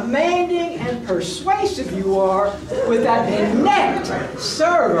how commanding and persuasive you are with that inept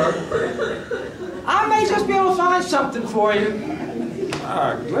server, I may just be able to find something for you.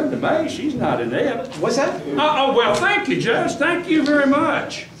 Glenda May, she's not inept. What's that? Oh, well, thank you, Judge. Thank you very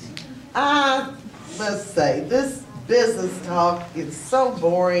much. I must say, this business talk is so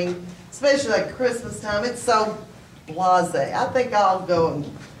boring, especially at Christmas time. It's so blasé. I think I'll go and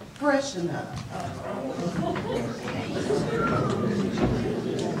freshen up.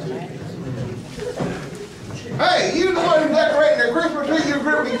 Hey, you the one decorating the Christmas tree you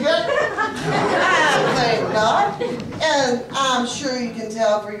grew me yet? I think not. And I'm sure you can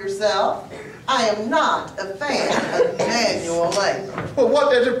tell for yourself, I am not a fan of manual labor. Well,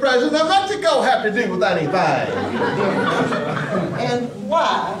 what does the President of Mexico have to do with anything? And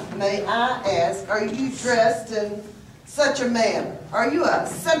why, may I ask, are you dressed in such a manner? Are you a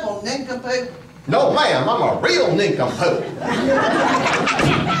simple nincompoop? No, ma'am, I'm a real nincompoop.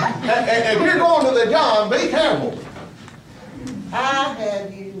 And if you're going to the John, be careful. I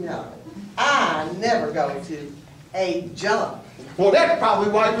have you know, I never go to a jump. Well, that's probably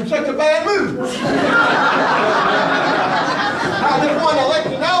why you're in such a bad mood. I just want to let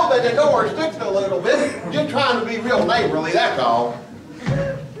you know that the door sticks a little bit. Just trying to be real neighborly, that's all.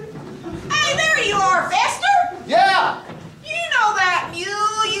 Hey, there you are, Fester. Yeah. You know that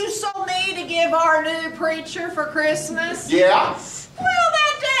mule you sold me to give our new preacher for Christmas? Yeah. Well,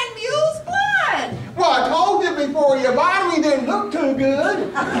 that dang mule's blind. Well, I told you before you bought him he didn't look too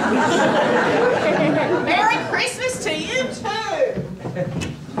good. Merry Christmas to you, too.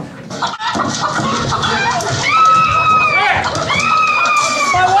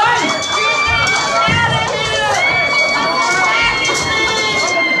 My wife!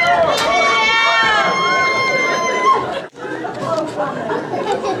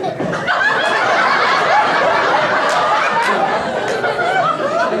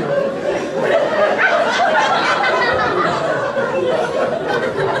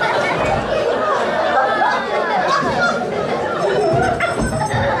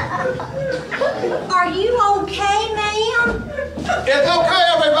 Are you okay, ma'am? It's okay,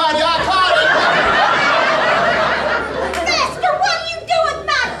 everybody, I caught it. Master, what are you doing with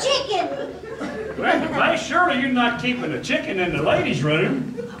my chicken? Glenda May, surely you're not keeping a chicken in the ladies'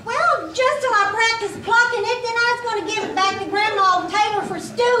 room. Well, just till I practice plucking it, then I was going to give it back to Grandma Taylor for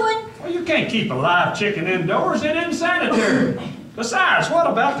stewing. Well, you can't keep a live chicken indoors. It isn't sanitary. Besides, what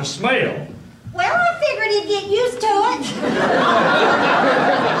about the smell? Well, I figured he'd get used to it.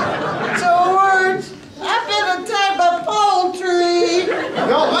 George, I've been attacked by poultry.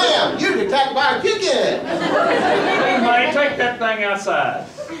 No, ma'am, you're attacked by a chicken. Hey, May, take that thing outside.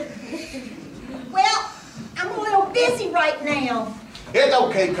 Well, I'm a little busy right now. It's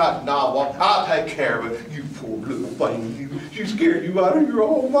okay, Cotton Eye. I'll take care of it. You poor little thing. She scared you out of your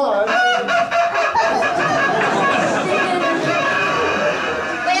own mind. Well,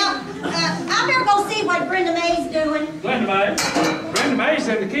 I better go see what Brenda May's doing. Glenda May. Glenda May's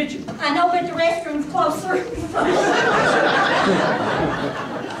in the kitchen. I know, but the restroom's closer.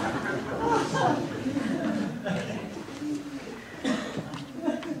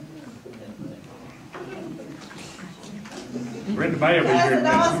 Brenda May will be here. Cousin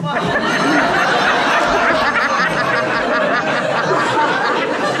Oswald.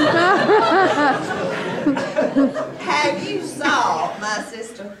 Have you saw my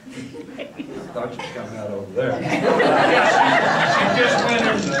sister? Thought you was coming out over there. She just went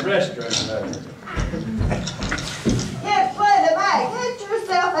into the restroom there. Yes, Glenda May, get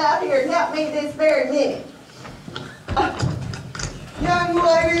yourself out here and help me this very minute. Young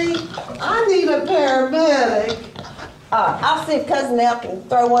lady, I need a paramedic. I'll see if Cousin Nell can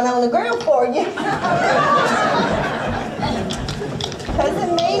throw one on the ground for you.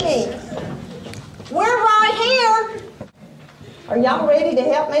 Cousin Mimi, we're right here. Are y'all ready to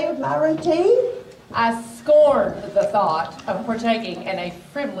help me with my routine? I scorned the thought of partaking in a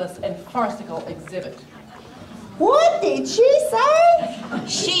frivolous and farcical exhibit. What did she say?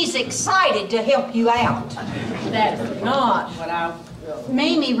 She's excited to help you out. That's not what I...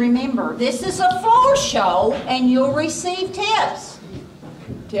 Mimi, remember, this is a floor show and you'll receive tips.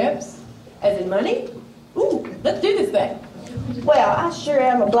 Tips? As in money? Ooh, let's do this thing. Well, I sure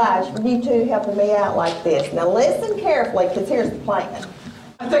am obliged for you two helping me out like this. Now listen carefully, because here's the plan.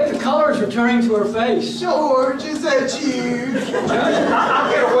 I think the color is returning to her face. George, is that you? I'll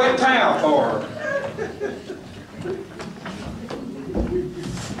get a wet towel for her.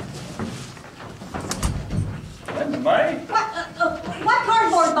 Glenda May? What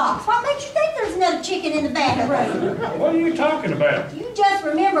cardboard box? naked in the bathroom. What are you talking about? You just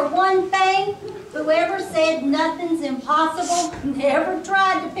remember one thing. Whoever said nothing's impossible never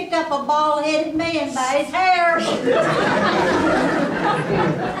tried to pick up a bald-headed man by his hair.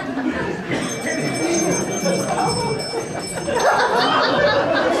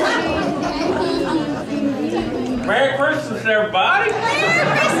 Merry Christmas, everybody.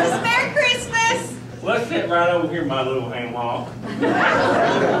 Merry Christmas, Merry Christmas. Let's sit right over here, my little ham hock.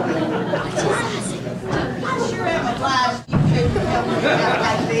 I sure am obliged you two for helping me out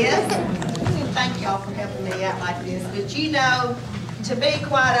like this. Thank y'all for helping me out like this. But you know, to be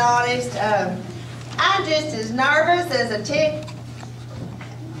quite honest, I'm just as nervous as a tick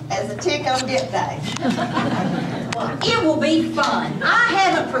on dip day. Well, it will be fun. I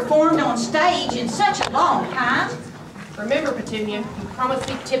haven't performed on stage in such a long time. Remember, Petunia, you promised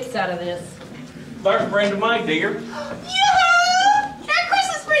me tips out of this. There's Brenda May, dear. Yoo-hoo! Merry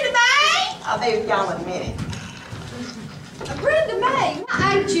Christmas, Brenda May! I'll be with y'all in a minute. Brenda May,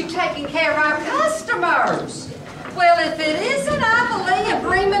 why ain't you taking care of our customers? Well, if it isn't, I believe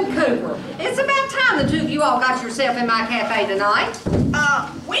Bremen Cooper. It's about time the two of you all got yourself in my cafe tonight.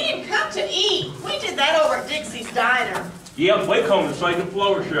 We didn't come to eat. We did that over at Dixie's Diner. Yep, we come to see the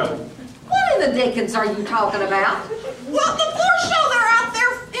floor show. What in the dickens are you talking about? Well, the floor show they're out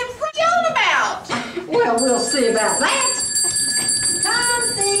there in front yelling about. Well, we'll see about that. Come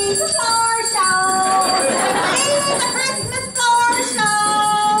see the floor show. See the Christmas floor show.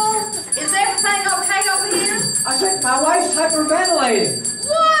 Is everything okay over here? I think my wife's hyperventilating.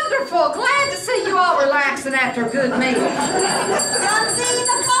 Wonderful. Glad to see you all relaxing after a good meal. Come see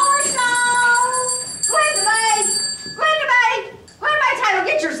the floor show. Glenda May! Glenda May! Glenda May Taylor,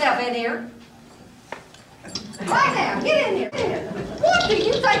 get yourself in here. Right now, get in here. Get in here. What do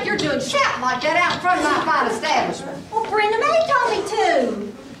you think you're doing shouting like that out in front of my fine establishment? Well, Brenda May told me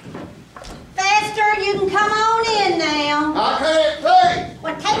to. Faster, you can come on in now. I can't see.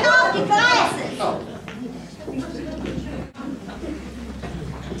 Well, take off your glasses.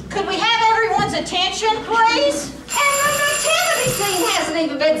 Could we have everyone's attention, please? And the nativity scene hasn't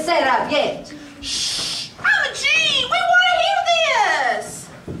even been set up yet. Mama Jean, we want to hear this.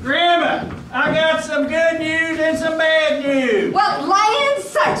 Grandma, I got some good news and some bad news. Well, land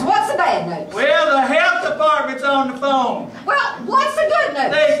sakes, what's the bad news? Well, the health department's on the phone. Well, what's the good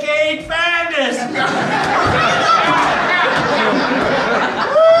news? They can't find us.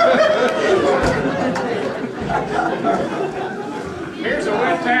 Here's a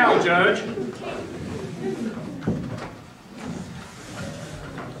wet towel, Judge.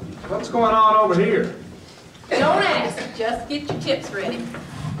 What's going on over here? Don't ask, just get your tips ready.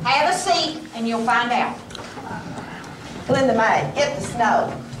 Have a seat and you'll find out. Glenda May, get the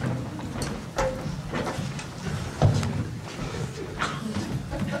snow.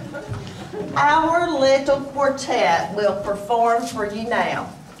 Our little quartet will perform for you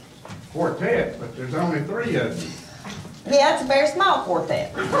now. Quartet, but there's only 3 of you. Yeah, it's a very small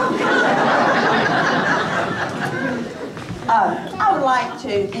quartet. I would like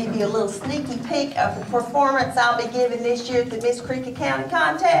to give you a little sneaky peek of the performance I'll be giving this year at the Miss Creek County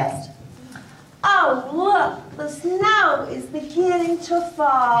contest. Oh, look, the snow is beginning to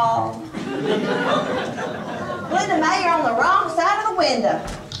fall. Glenda May, you're on the wrong side of the window.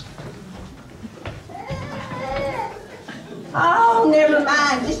 Oh, never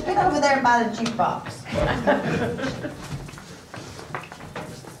mind. Just get over there by the jukebox.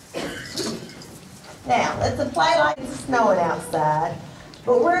 Now, let's play like it's snowing outside,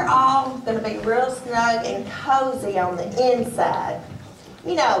 but we're all going to be real snug and cozy on the inside.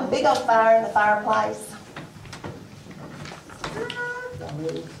 You know, big old fire in the fireplace.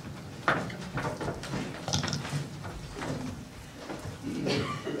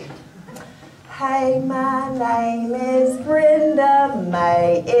 Hey, my name is Brenda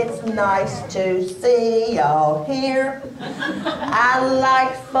May. It's nice to see y'all here. I'd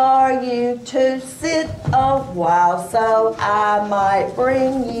like for you to sit a while so I might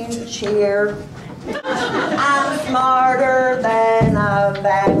bring you cheer. I'm smarter than a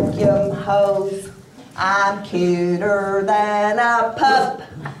vacuum hose. I'm cuter than a pup.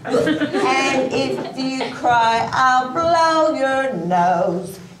 And if you cry, I'll blow your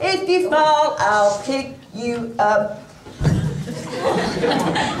nose. If you fall, I'll pick you up.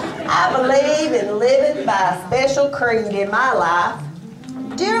 I believe in living by a special creed in my life.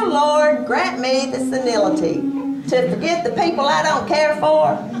 Dear Lord, grant me the senility to forget the people I don't care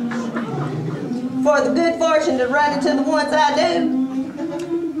for the good fortune to run into the ones I do,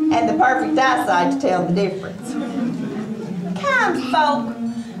 and the perfect eyesight to tell the difference. Kind folk,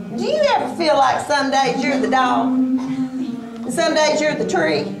 do you ever feel like some days you're the dog, and some days you're the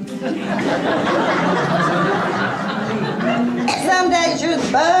tree? Some days you're the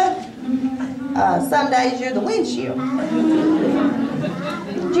bug, some days you're the windshield.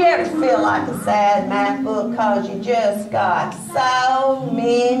 Do you ever feel like a sad math book because you just got so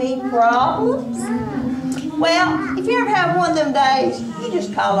many problems? Well, if you ever have one of them days, you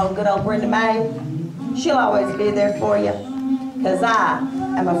just call on good old Brenda Mae. She'll always be there for you, because I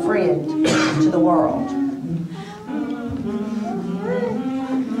am a friend to the world.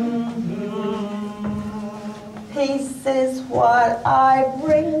 Peace is what I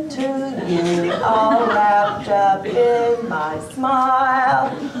bring to you, all wrapped up in my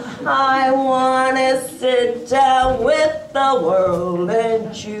smile. I want to sit down with the world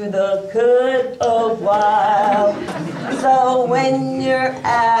and chew the good a while. So when you're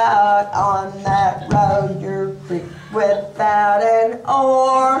out on that road, you're free without an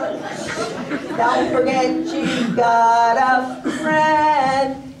oar. Don't forget you got a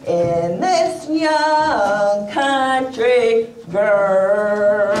friend in this young country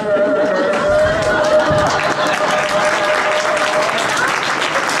girl.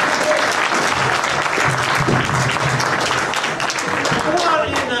 What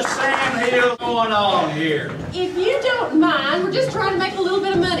in the Sam Hill going on here? If you don't mind, we're just trying to make a little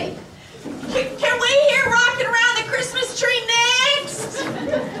bit of money. Can we hear rocking around the Christmas tree next?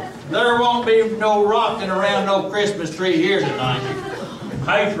 There won't be no rocking around no Christmas tree here tonight.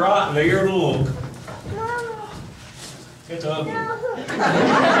 Paint's rotten to your look. It's ugly.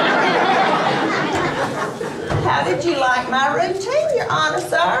 How did you like my routine, Your Honor,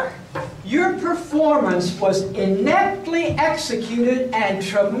 sir? Your performance was ineptly executed and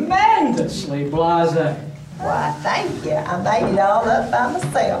tremendously blasé. Why, thank you. I made it all up by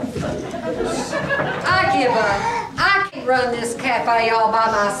myself. I give up. I can run this cafe all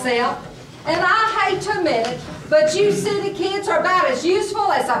by myself. And I hate to admit it, but you city kids are about as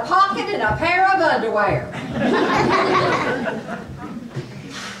useful as a pocket and a pair of underwear.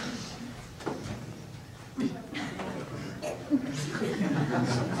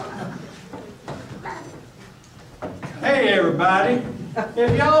 Hey everybody,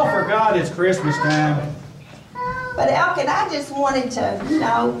 if y'all forgot it's Christmas time. But Elkin, I just wanted to, you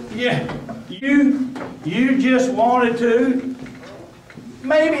know. Yeah, you just wanted to?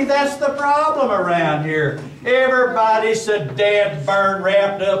 Maybe that's the problem around here. Everybody's so dead burned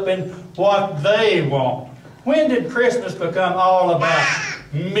wrapped up in what they want. When did Christmas become all about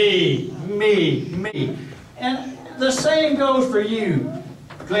me, me, me? And the same goes for you,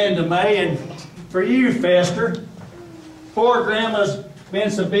 Glenda May, and for you, Fester. Poor Grandma's been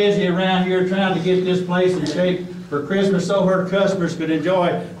so busy around here trying to get this place in shape for Christmas so her customers could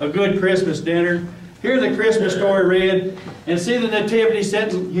enjoy a good Christmas dinner. Hear the Christmas story read, and see the nativity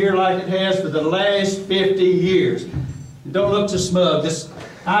sitting here like it has for the last 50 years. Don't look so smug.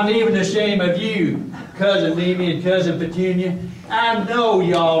 I'm even ashamed of you, Cousin Mimi and Cousin Petunia. I know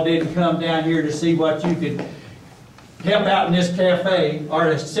y'all didn't come down here to see what you could help out in this cafe or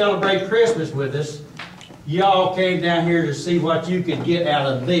to celebrate Christmas with us. Y'all came down here to see what you could get out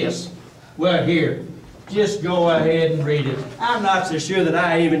of this. Well, here, just go ahead and read it. I'm not so sure that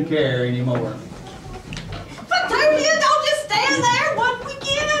I even care anymore. Petunia, don't just stand there. What we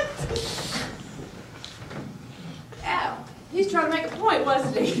get it? Ow. He's trying to make a point,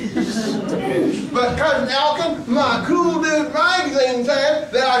 wasn't he? But Cousin Elkin, my Cool Dude magazine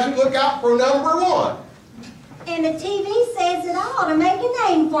said that I should look out for #1. And the TV says that I ought to make a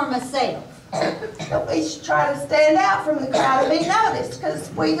name for myself. But we should try to stand out from the crowd and be noticed, because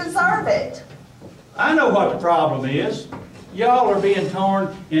we deserve it. I know what the problem is. Y'all are being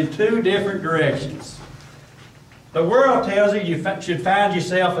torn in two different directions. The world tells you you should find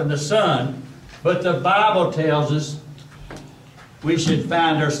yourself in the sun, but the Bible tells us we should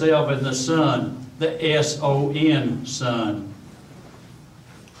find ourselves in the sun, the S-O-N, sun.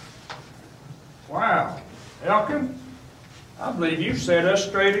 Wow, Elkin, I believe you've set us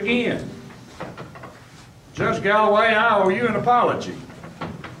straight again. Judge Galloway, I owe you an apology.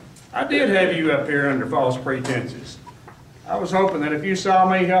 I did have you up here under false pretenses. I was hoping that if you saw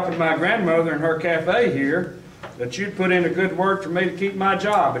me helping my grandmother in her cafe here, that you'd put in a good word for me to keep my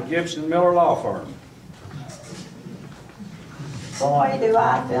job at Gibson Miller Law Firm. Boy, do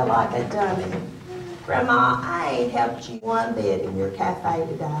I feel like a dummy. Grandma, I ain't helped you one bit in your cafe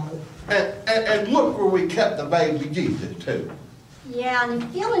today. And look where we kept the baby Jesus, too. Yeah, and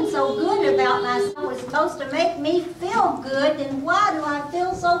feeling so good about myself was supposed to make me feel good, then why do I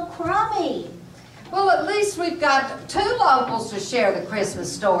feel so crummy? Well, at least we've got two locals to share the Christmas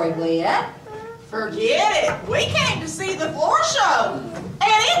story with. Forget it. We came to see the floor show, and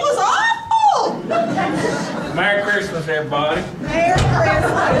it was awful. Oh! Merry Christmas, everybody. Merry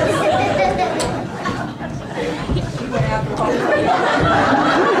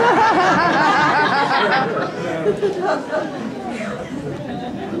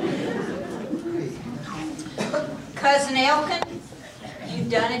Cousin Elkin, you've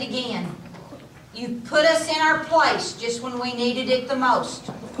done it again. You put us in our place just when we needed it the most.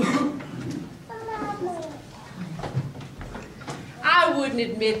 I wouldn't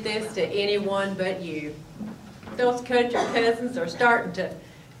admit this to anyone but you. Those country cousins are starting to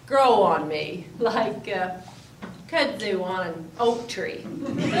grow on me, like kudzu on an oak tree.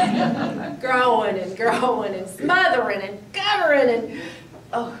 Growing and growing and smothering and covering and...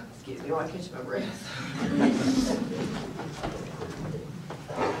 Oh, excuse me while I catch my breath.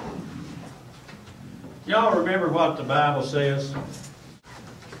 Y'all remember what the Bible says?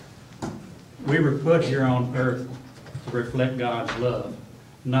 We were put here on earth to reflect God's love,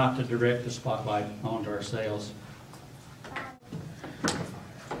 not to direct the spotlight onto ourselves.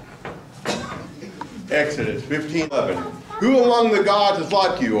 Exodus 15:11. Who among the gods is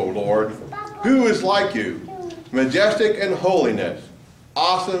like you, O Lord? Who is like you? Majestic in holiness,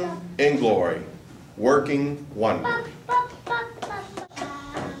 awesome in glory, working wonders.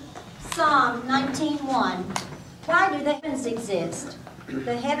 Psalm 19:1. Why do the heavens exist?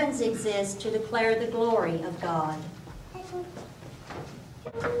 The heavens exist to declare the glory of God.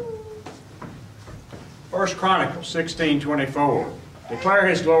 1 Chronicles 16:24. Declare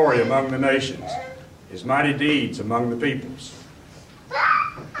his glory among the nations, his mighty deeds among the peoples.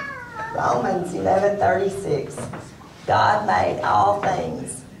 Romans 11:36. God made all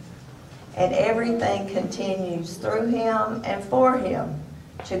things, and everything continues through him and for him.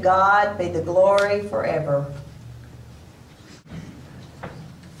 To God be the glory forever.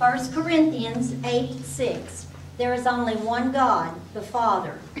 1 Corinthians 8:6. There is only one God, the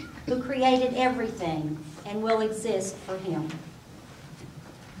Father, who created everything and will exist for him.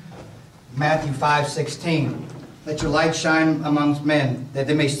 Matthew 5:16. Let your light shine amongst men, that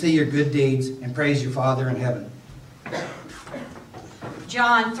they may see your good deeds and praise your Father in heaven.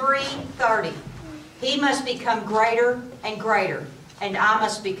 John 3:30. He must become greater and greater, and I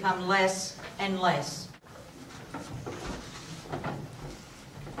must become less and less.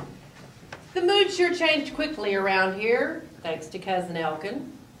 The mood sure changed quickly around here, thanks to Cousin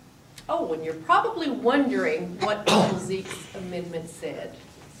Elkin. Oh, and you're probably wondering what Uncle Zeke's amendment said.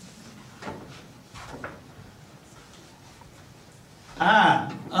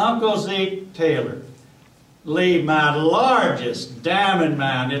 I, Uncle Zeke Taylor, leave my largest diamond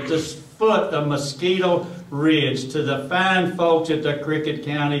mine at the foot of Mosquito Ridge to the fine folks at the Cricket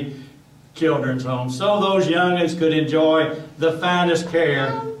County Children's Home, so those youngins could enjoy the finest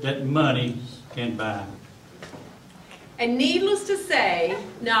care that money can buy. And needless to say,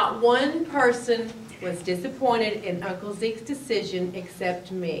 not one person was disappointed in Uncle Zeke's decision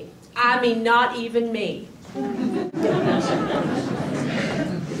except me. I mean, not even me.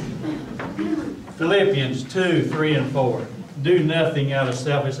 Philippians 2:3 and 4. Do nothing out of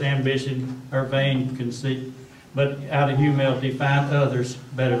selfish ambition or vain conceit, but out of humility find others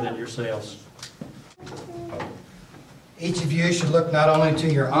better than yourselves. Each of you should look not only to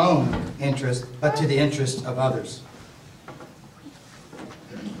your own interest, but to the interest of others.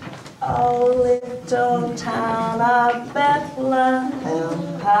 Oh, little town of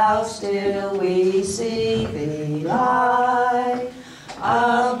Bethlehem, how still we see thee lie.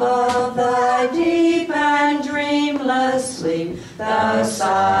 Above thy deep and dreamless sleep, the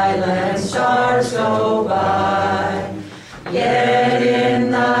silent stars go by. Yet in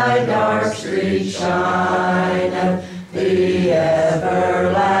thy dark street shineth the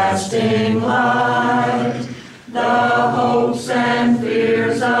everlasting light. The hopes and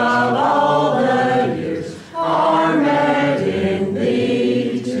fears of all the years are met in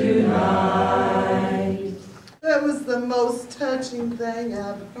thee tonight. That was the most touching thing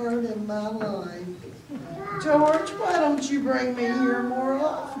I've heard in my life. George, why don't you bring me here more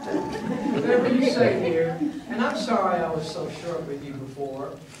often? Whatever you say, dear. And I'm sorry I was so short with you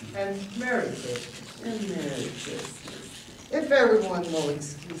before. And Merry Christmas. And Merry Christmas. If everyone will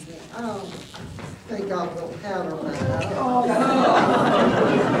excuse me, I don't think I'll go powder my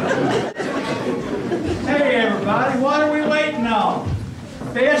Hey everybody, what are we waiting on?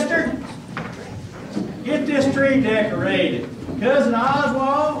 Fester, get this tree decorated. Cousin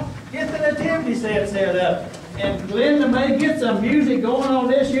Oswald, get the nativity set up. And Glenda may get some music going on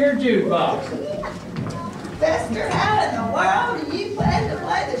this here jukebox. Fester, how in the world do you plan to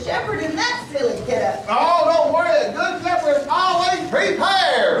play the shepherd in that silly getup? Oh, don't worry, a good shepherd is always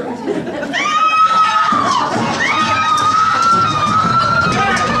prepared.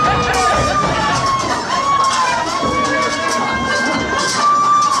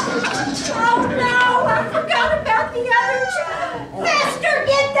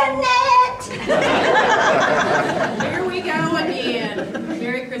 Annette! Here we go again.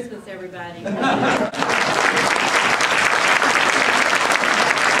 Merry Christmas, everybody.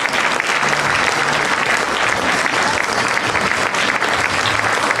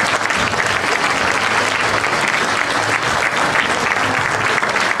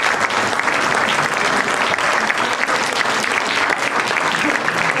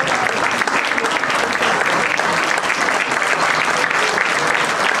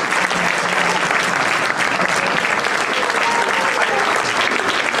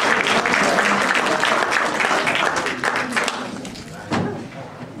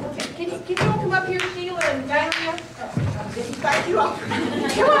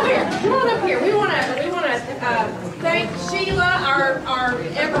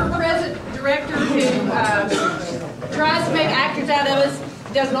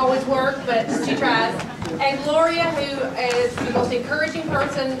 Doesn't always work, but she tries. And Gloria, who is the most encouraging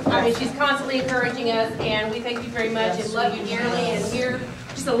person. I mean, she's constantly encouraging us, and we thank you very much and love you dearly. And here,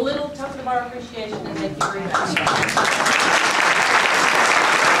 just a little token of our appreciation, and thank you very much.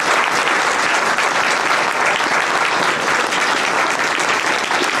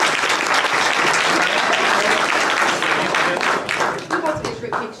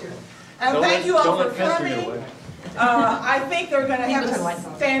 And thank you all for coming. I think they're going to have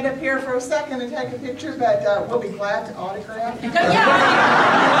to stand up here for a second and take a picture, but we'll be glad to autograph.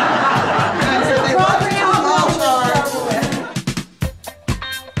 Yeah.